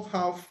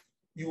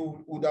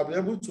 you would have been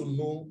able to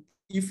know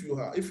if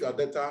your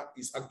data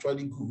is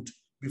actually good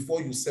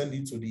before you send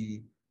it to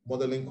the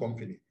modeling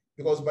company.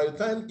 Because by the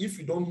time, if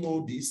you don't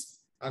know this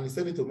and you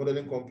send it to a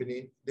modeling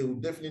company, they will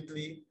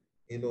definitely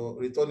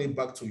return it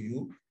back to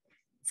you,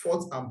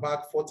 forth and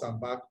back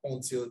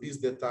until this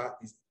data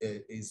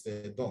is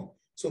done.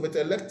 So but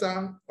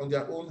Electa on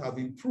their own have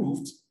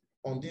improved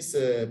on this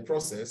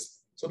process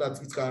so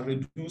that it can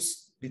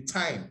reduce the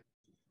time.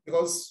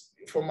 Because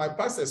from my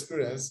past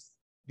experience,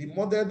 the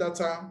model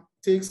data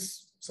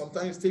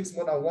sometimes takes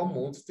more than 1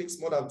 month, takes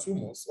more than 2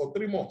 months or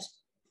 3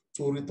 months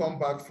to return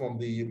back from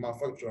the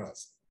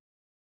manufacturers.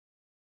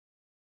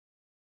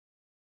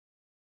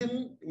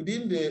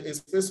 Within a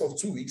space of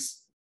 2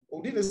 weeks,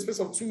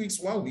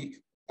 1 week,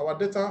 our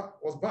data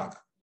was back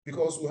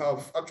because we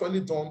have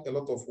actually done a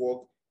lot of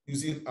work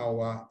using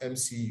our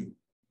MCU.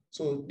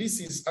 So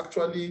this is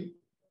actually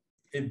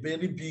a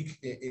very big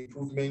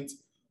improvement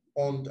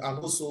and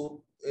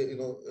also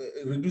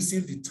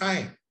reducing the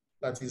time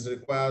that is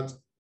required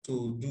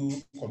to do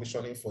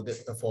commissioning for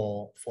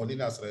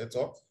linear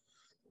accelerator.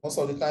 Most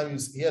of the time you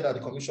hear that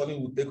the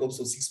commissioning will take up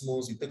to 6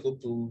 months, you take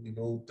up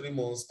to 3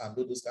 months and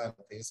do those kind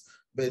of things.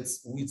 But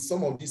with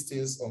some of these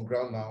things on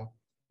ground now,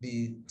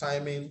 the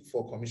timing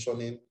for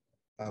commissioning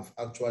have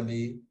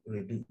actually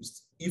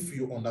reduced if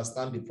you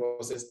understand the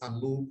process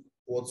and know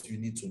what you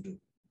need to do.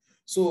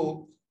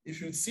 So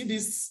if you see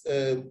these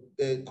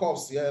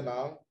curves here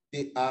now,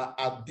 they are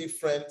at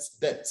different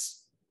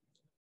depths.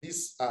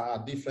 These are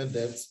at different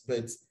depths,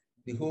 but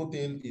the whole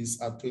thing is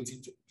at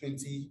 20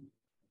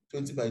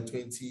 by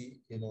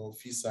 20,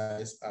 field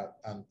size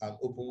and an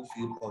open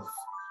field of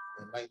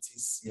 90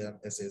 cm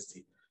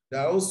SSD. There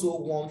are also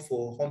one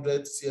for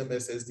 100 cm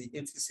SSD,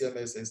 80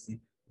 cm SSD,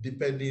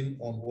 depending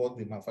on what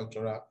the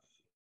manufacturer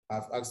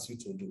have asked you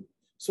to do.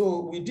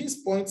 So with this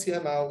point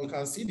here now, we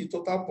can see the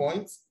total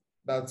points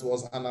that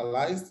was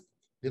analyzed,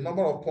 the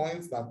number of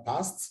points that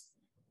passed,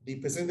 the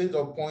percentage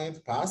of points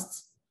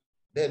passed,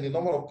 then the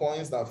number of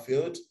points that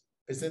failed,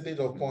 percentage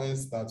of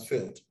points that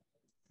failed.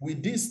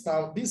 With this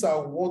now, these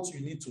are what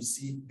you need to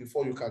see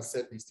before you can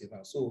set this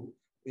data. So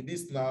with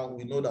this now,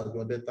 we know that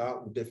your data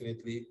will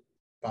definitely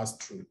pass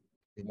through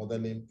the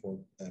modeling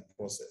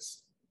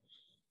process.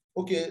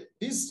 Okay,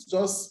 this is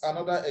just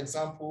another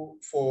example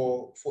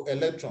for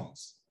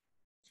electrons,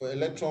 for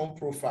electron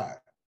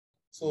profile.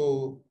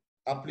 So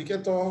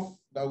applicator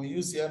that we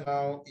use here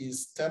now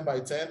is 10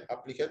 by 10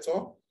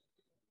 applicator.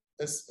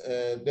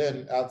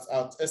 Then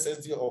at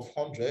SSD of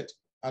 100,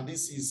 and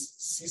this is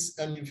 6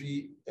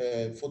 MeV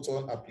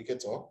photon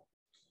applicator.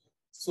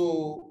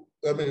 So,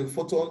 I mean,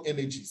 photon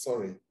energy,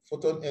 sorry,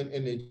 photon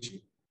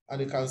energy.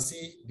 And you can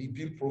see the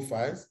beam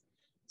profiles.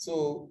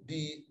 So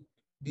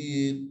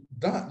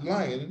that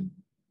line,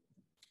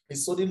 the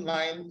solid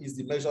line is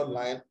the measured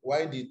line,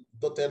 while the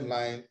dotted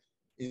line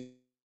is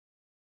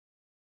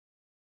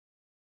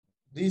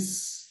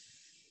this.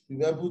 You'll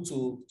be able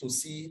to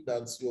see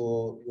that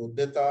your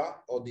data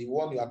or the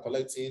one you are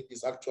collecting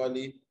is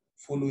actually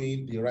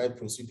following the right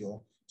procedure.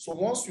 So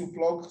once you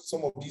plug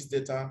some of this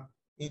data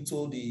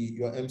into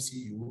your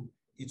MCU,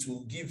 it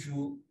will give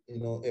you,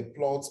 a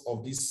plot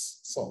of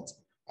this sort,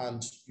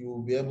 and you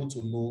will be able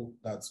to know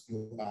that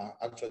you are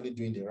actually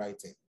doing the right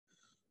thing.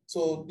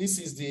 So this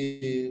is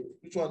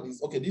which one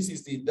is, okay, this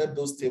is the depth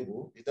dose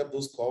table, the depth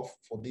dose curve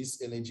for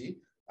this energy.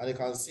 And you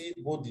can see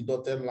both the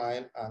dotted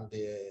line and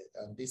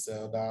this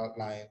other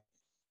line,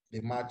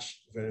 they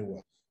match very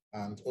well.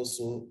 And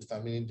also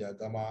determining their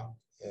gamma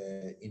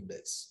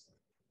index.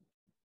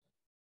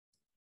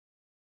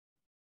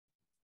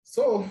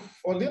 So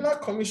for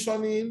LINAC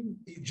commissioning,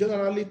 it's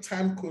generally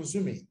time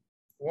consuming.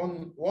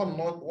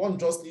 One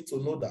just needs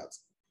to know that.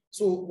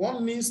 So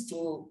one needs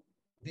to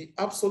be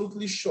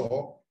absolutely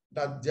sure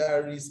that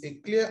there is a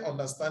clear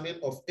understanding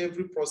of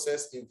every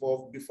process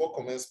involved before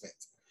commencement.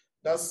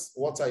 That's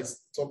what I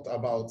talked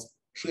about,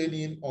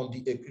 training on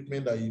the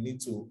equipment that you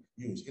need to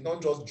use. You don't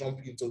just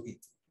jump into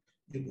it.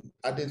 You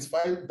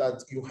identify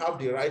that you have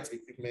the right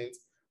equipment,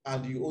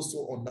 and you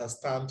also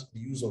understand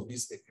the use of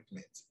this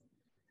equipment.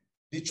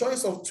 The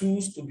choice of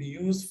tools to be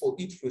used for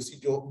each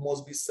procedure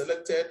must be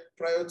selected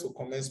prior to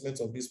commencement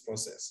of this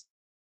process.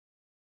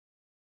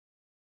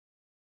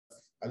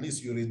 At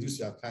least you reduce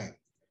your time.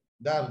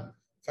 Then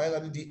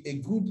finally, a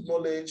good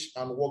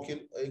and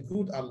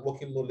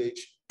working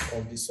knowledge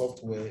of the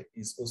software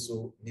is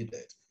also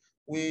needed.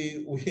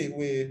 We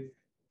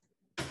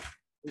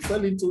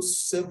fell into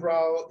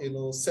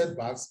several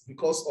setbacks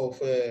because of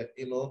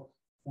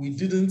we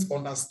didn't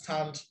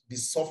understand the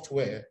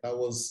software that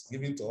was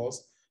given to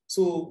us.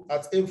 So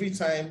at every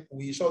time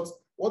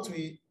what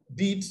we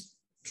did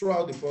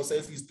throughout the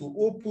process is to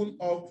open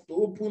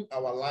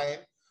our line,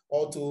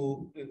 or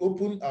to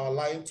open our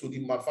line to the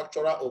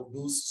manufacturer of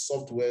those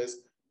softwares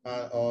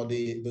or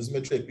the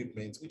dosimetry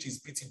equipment, which is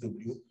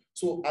PTW.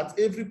 So at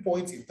every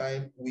point in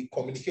time, we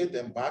communicate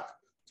them back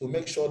to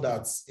make sure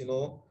that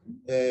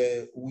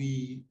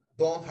we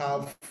don't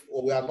have,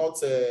 or we are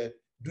not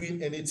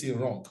doing anything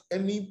wrong.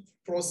 Any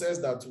process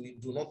that we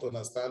do not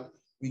understand,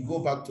 we go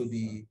back to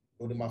the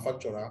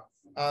manufacturer.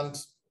 And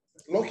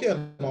lucky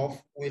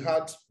enough, we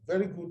had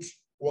very good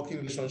working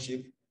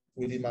relationship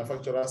with the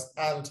manufacturers,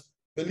 and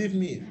believe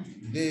me,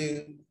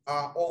 they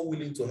are all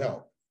willing to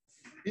help.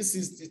 This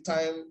is the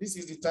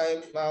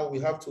time now we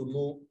have to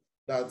know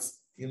that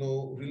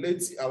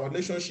our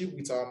relationship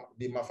with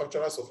the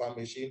manufacturers of our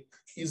machine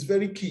is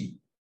very key.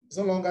 It's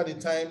no longer the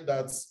time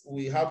that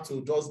we have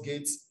to just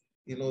get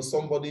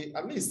somebody.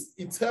 At least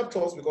it's helped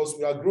us because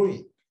we are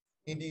growing.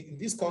 In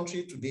this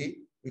country today,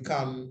 we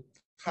can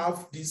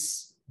have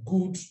this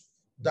good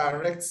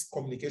direct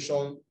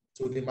communication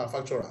to the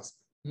manufacturers.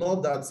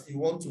 Not that you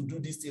want to do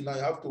this thing now,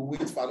 you have to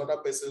wait for another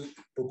person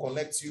to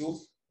connect you,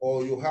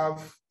 or you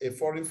have a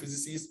foreign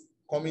physicist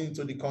coming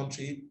into the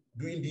country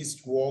doing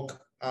this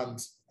work and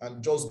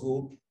just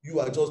go. You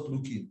are just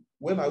looking.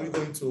 When are we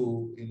going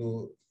to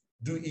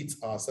do it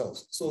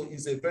ourselves? So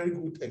it's a very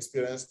good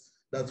experience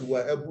that we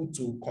are able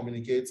to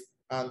communicate,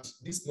 and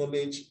this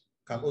knowledge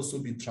can also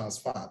be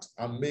transferred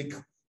and make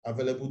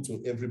available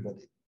to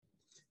everybody.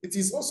 It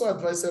is also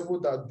advisable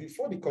that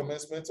before the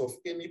commencement of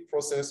any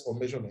process or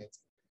measurement,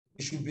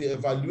 it should be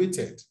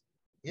evaluated.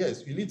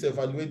 Yes, you need to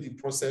evaluate the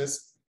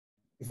process.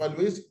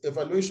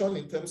 Evaluation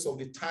in terms of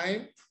the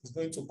time is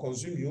going to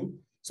consume you.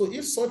 So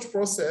if such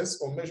process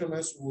or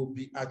measurements will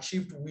be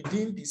achieved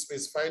within the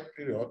specified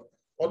period,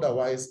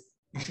 otherwise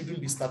it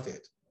shouldn't be started.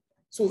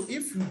 So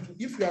if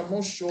you are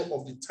not sure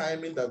of the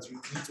timing that you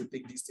need to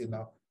take this thing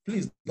now,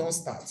 please don't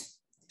start.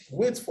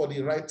 Wait for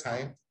the right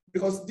time,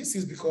 because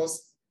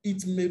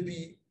it may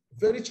be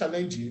very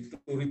challenging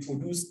to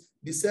reproduce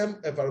the same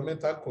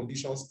environmental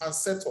conditions and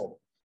setup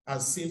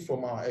as seen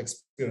from our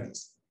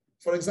experience.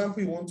 For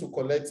example, you want to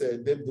collect a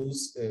depth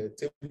dose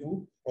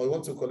table, or you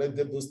want to collect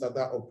depth dose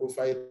data or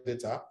profile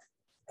data,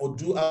 or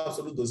do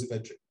absolute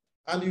dosimetry.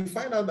 And you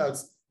find out that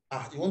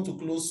you want to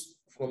close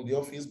from the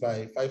office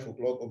by 5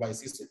 o'clock or by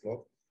 6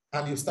 o'clock,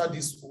 and you start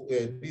this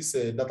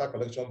data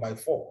collection by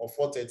 4 or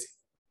 4:30.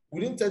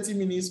 Within 30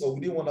 minutes or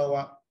within 1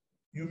 hour,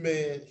 you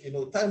may,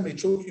 time may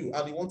choke you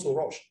and you want to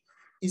rush.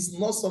 It's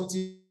not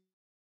something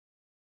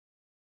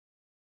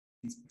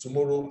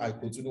tomorrow I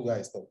continue where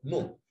I stop.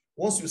 No.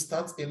 Once you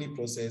start any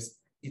process,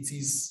 it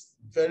is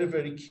very,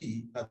 very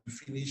key that you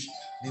finish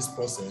this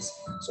process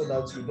so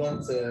that you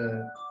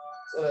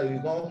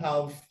don't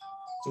have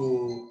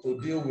to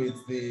deal with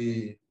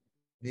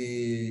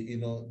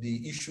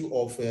the issue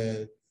of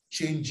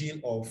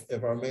changing of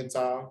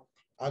environmental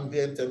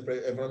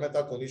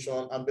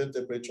condition, ambient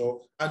temperature,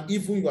 and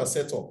even your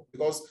setup,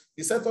 because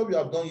the setup you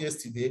have done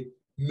yesterday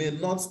may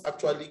not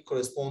actually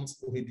correspond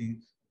with the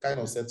kind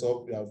of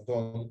setup you have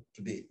done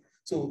today.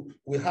 So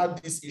we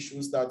had these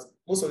issues that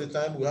most of the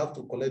time we have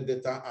to collect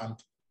data and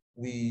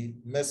we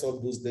mess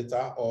up those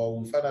data, or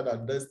we find out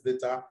that this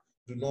data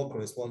do not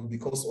correspond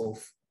because of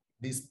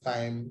this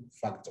time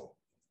factor.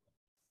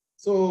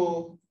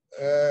 So,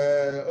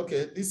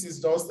 okay, this is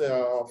just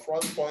a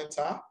front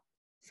pointer.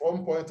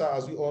 Front pointer,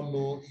 as we all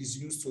know, is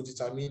used to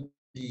determine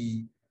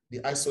the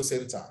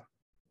isocenter.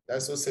 The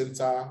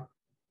isocenter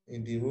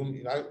in the room,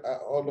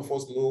 all of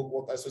us know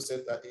what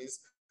isocenter is.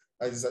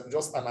 It is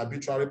just an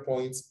arbitrary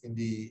point in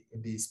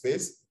the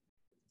space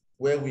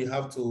where we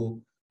have to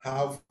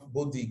have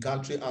both the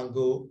gantry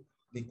angle,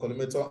 the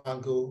collimator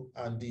angle,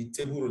 and the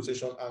table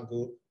rotation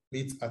angle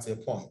meet at a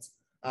point.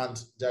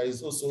 And there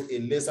is also a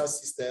laser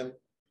system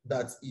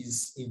that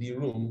is in the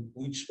room,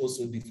 which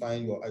also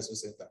defines your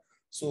isocenter.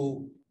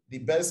 So the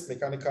best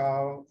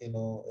mechanical,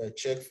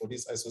 check for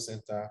this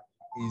isocenter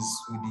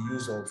is with the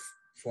use of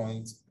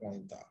front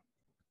pointer.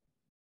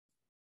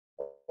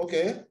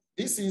 Okay,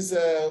 this is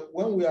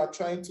when we are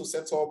trying to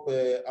set up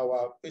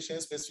our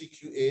patient-specific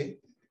QA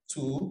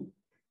tool.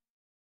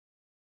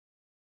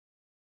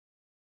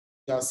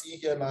 You are seeing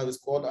here now is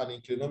called an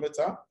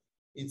inclinometer.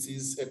 It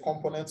is a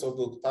component of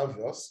the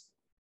Octavius,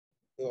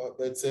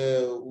 but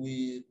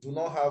we do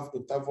not have the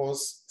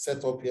Octavius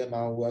set up here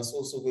now. We are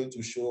also going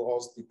to show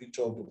us the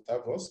picture of the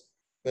Octavius,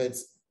 but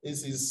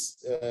this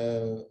is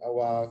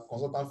our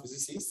consultant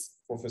physicist,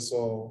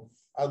 Professor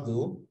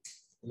Ado,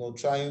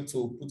 trying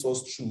to put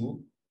us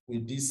through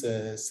with this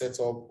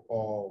setup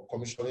or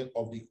commissioning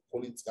of the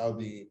quality of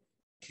the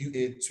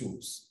QA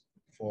tools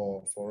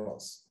for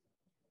us.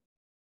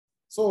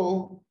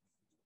 So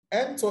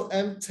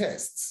end-to-end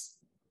tests,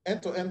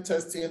 end-to-end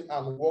testing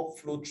and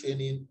workflow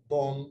training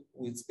done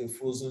with a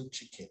frozen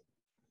chicken.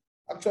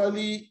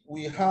 Actually,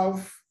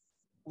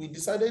 we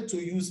decided to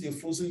use a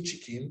frozen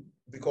chicken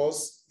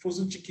because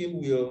frozen chicken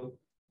will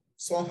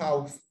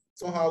somehow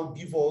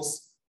give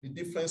us the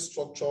different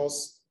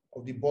structures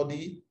of the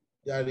body.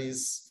 There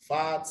is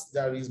fat,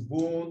 there is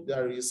bone,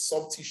 there is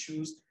soft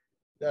tissues,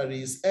 there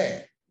is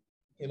air,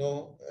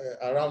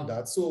 around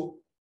that. So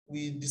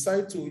we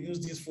decided to use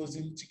this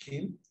frozen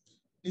chicken.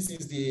 This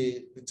is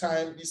the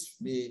time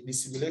the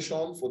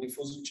simulation for the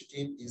frozen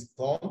chicken is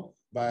done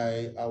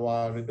by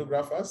our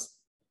radiographers,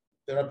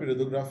 therapy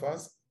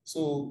radiographers.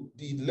 So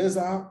the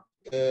laser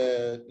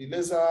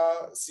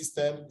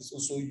system is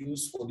also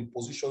used for the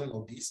positioning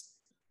of this,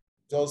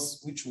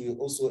 which will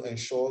also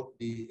ensure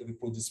the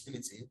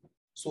reproducibility.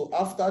 So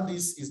after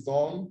this is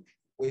done,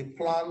 we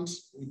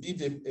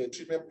did a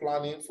treatment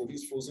planning for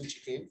this frozen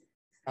chicken,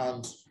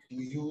 and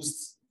we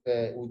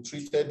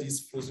treated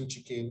this frozen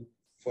chicken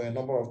for a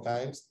number of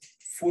times,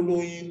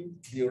 following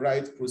the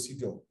right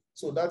procedure.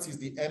 So that is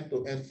the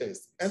end-to-end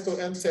test.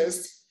 End-to-end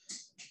test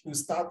will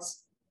start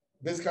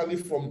basically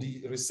from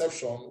the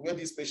reception where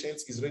this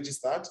patient is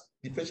registered.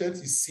 The patient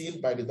is seen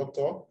by the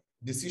doctor,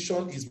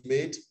 decision is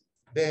made,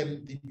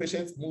 then the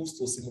patient moves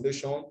to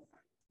simulation.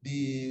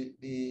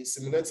 The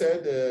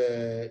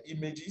simulated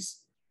images,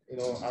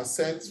 are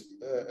sent.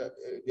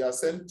 They are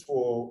sent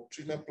for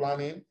treatment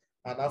planning,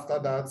 and after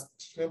that,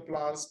 treatment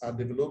plans are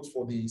developed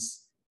for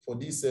this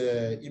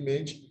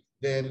image.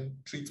 Then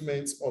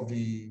treatment of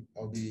the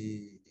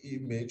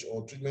image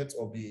or treatment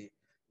of the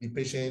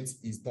patient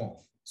is done.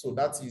 So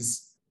that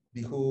is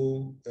the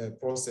whole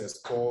process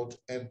called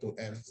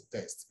end-to-end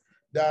test.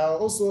 There are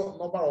also a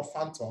number of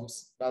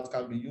phantoms that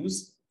can be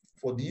used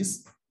for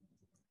this,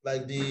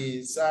 like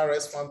the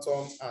CRS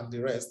phantom and the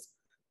rest.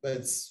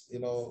 But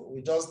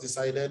we just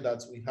decided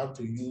that we have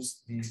to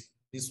use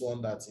this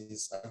one that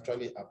is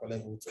actually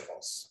available to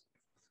us.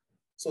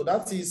 So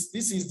this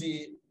is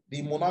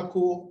the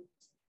Monaco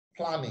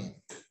planning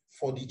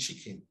for the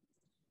chicken.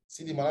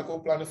 See the Monaco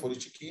planning for the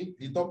chicken.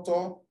 The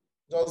doctor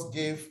just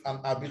gave an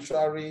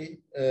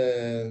arbitrary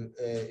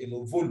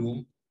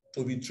volume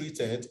to be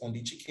treated on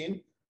the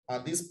chicken,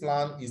 and this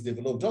plan is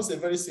developed. Just a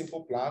very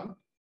simple plan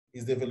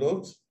is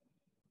developed.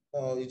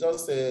 It's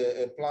just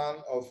a plan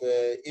of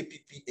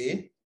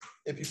APPA.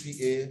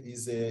 APPA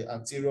is an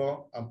anterior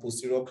and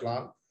posterior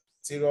plan.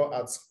 Anterior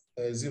at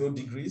 0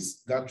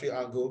 degrees gantry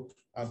angle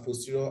and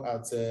posterior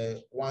at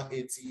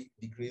 180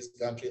 degrees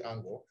gantry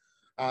angle.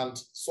 And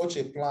such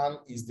a plan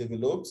is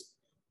developed.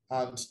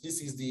 And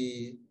this is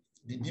the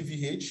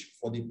DVH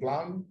for the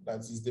plan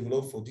that is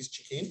developed for this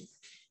chicken.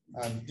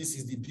 And this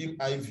is the beam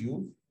eye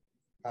view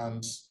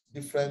and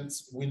different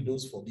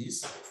windows for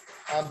this.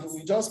 And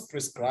we just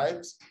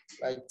prescribed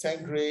like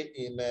 10 gray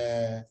in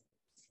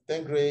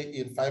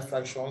 5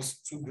 fractions,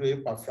 2 gray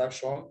per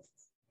fraction,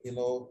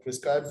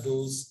 prescribe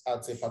those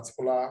at a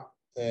particular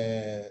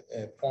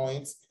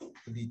point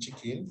in the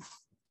chicken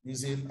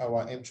using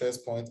our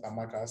interest point and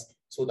markers.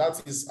 So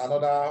that is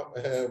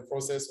another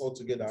process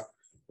altogether.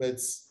 But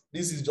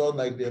this is just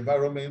like the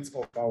environment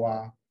of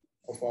our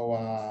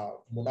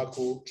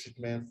Monaco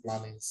treatment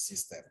planning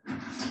system.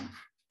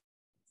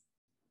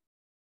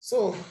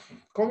 So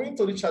coming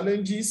to the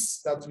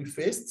challenges that we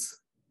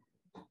faced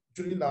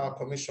during our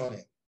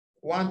commissioning,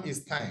 one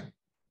is time.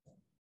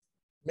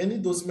 Many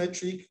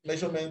dosimetric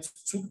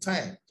measurements took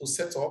time to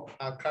set up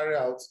and carry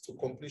out to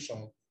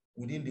completion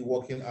within the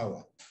working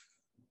hour.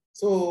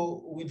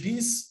 So with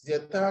this,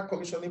 the entire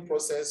commissioning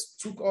process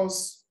took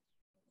us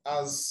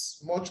as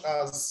much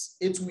as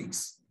 8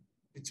 weeks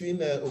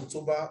between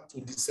October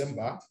to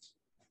December.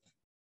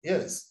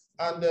 Yes,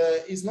 and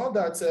it's not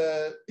that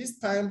this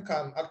time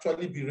can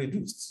actually be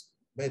reduced,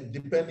 but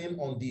depending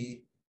on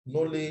the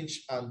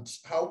knowledge and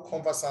how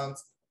conversant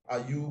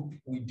are you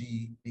with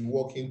the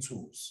working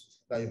tools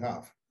that you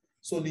have.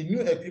 So the new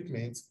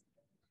equipment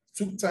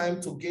took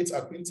time to get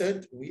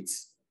acquainted with,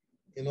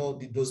 the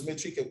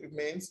dosimetric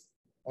equipment,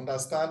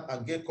 understand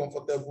and get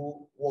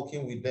comfortable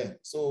working with them.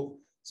 So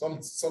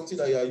something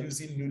that you are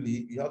using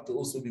newly, you have to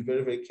also be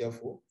very, very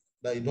careful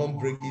that you don't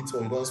break it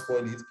or you don't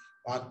spoil it.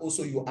 And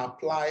also you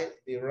apply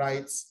the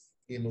right,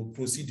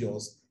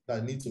 procedures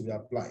that need to be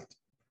applied.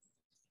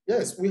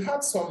 Yes, we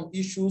had some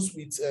issues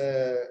with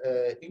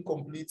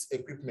incomplete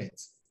equipment,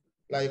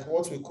 like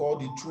what we call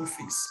the true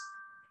fix.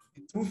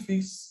 The true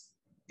fix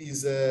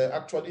is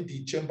actually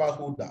the chamber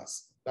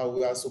holders that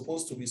we are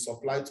supposed to be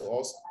supplied to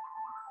us.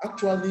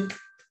 Actually,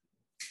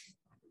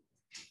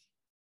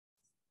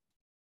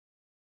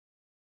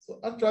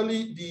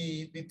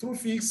 the true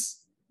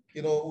fix,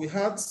 we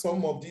had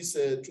some of these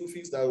true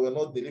fix that were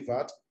not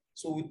delivered.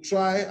 So we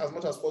try as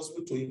much as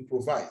possible to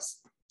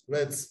improvise.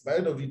 But by the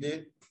end of the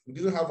day, we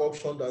didn't have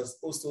option that's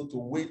also to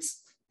wait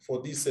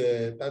for this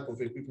type of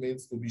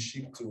equipment to be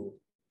shipped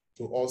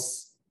to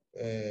us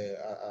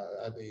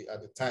at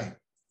the time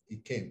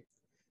it came.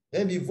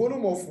 Then the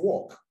volume of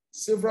work,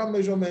 several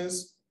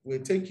measurements were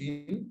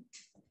taken.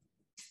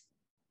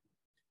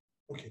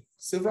 Okay,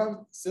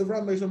 several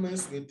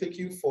measurements were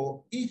taken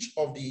for each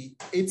of the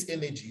 8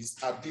 energies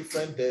at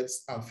different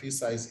depths and field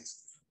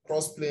sizes,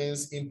 cross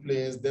planes, in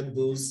planes, depth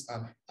dose,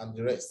 and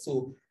the rest.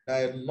 So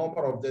there are a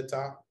number of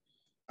data.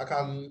 I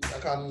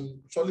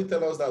can surely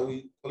tell us that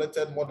we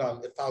collected more than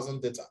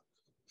 1,000 data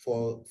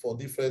for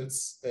different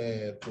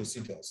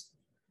procedures.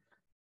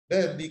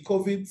 Then the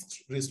COVID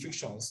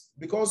restrictions,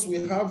 because we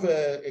have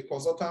a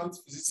consultant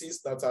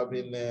physicist that have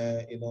been,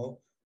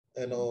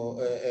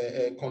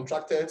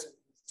 contracted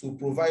to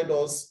provide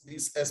us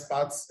this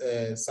expert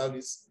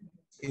service.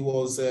 It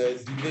was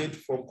delayed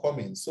from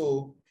coming.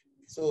 So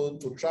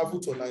to travel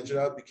to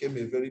Nigeria became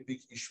a very big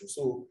issue.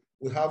 So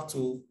we have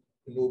to,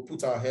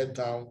 put our head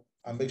down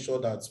and make sure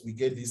that we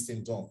get this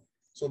thing done.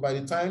 So by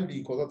the time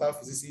the consultant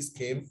physicist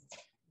came,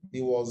 he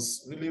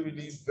was really,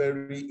 really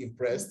very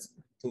impressed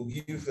to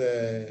give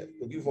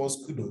us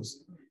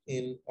kudos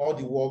in all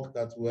the work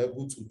that we were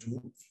able to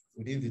do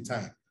within the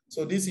time.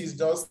 So this is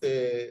just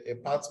a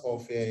part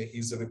of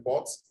his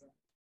report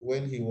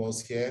when he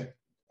was here,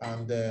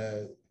 and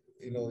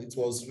it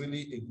was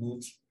really a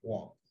good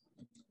one.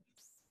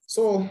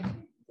 So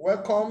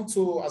welcome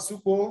to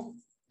Asogwa.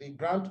 The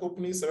grand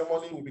opening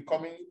ceremony will be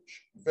coming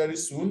very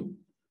soon,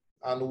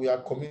 and we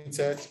are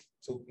committed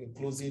to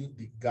closing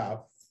the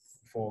gap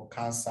for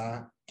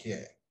cancer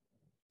care.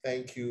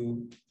 Thank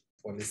you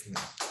for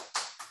listening.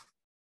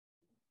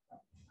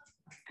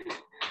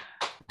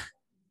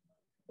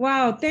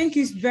 Wow, thank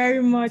you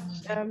very much,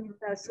 Mr.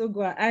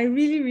 Asogwa. I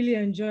really, really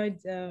enjoyed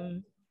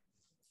the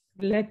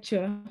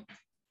lecture.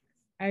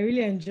 I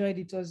really enjoyed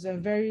it. It was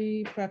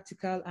very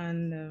practical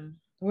and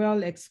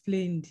well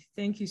explained.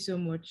 Thank you so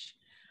much.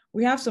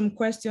 We have some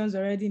questions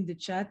already in the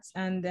chat,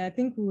 and I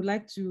think we would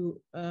like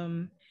to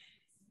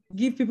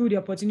give people the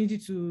opportunity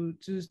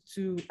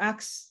to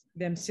ask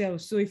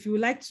themselves. So if you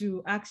would like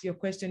to ask your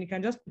question, you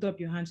can just put up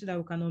your hand so that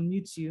we can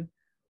unmute you,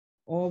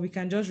 or we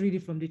can just read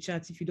it from the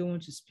chat if you don't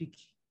want to speak.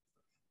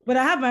 But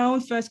I have my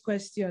own first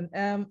question.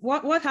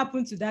 What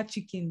happened to that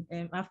chicken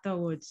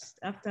afterwards,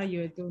 after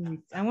you're done with?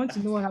 I want to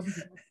know what happened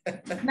to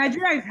that.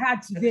 Nigeria is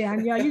hard today,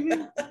 and you are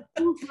using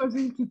 2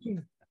 frozen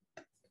chicken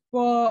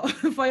for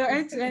your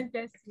end-to-end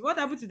testing. What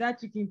happened to that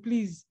chicken,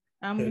 please?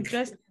 I'm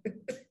interested.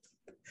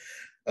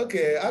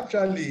 Okay,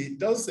 actually,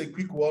 just a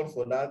quick one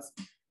for that.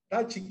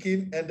 That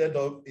chicken ended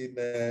up in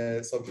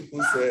some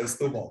people's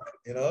stomach,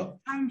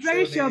 I'm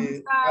very sure.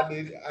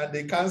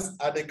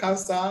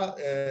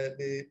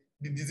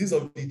 The disease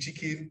of the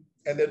chicken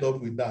ended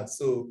up with that.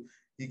 So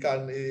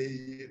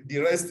the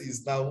rest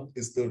is now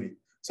a story.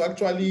 So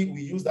actually,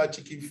 we use that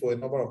chicken for a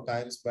number of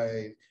times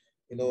by,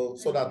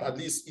 so that at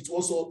least it's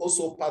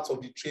also part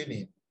of the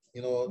training,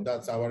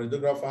 that our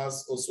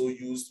radiographers also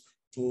used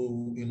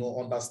to,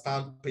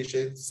 understand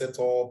patient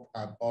setup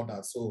and all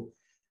that. So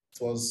it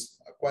was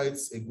quite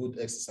a good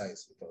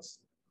exercise with us.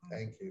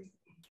 Thank you.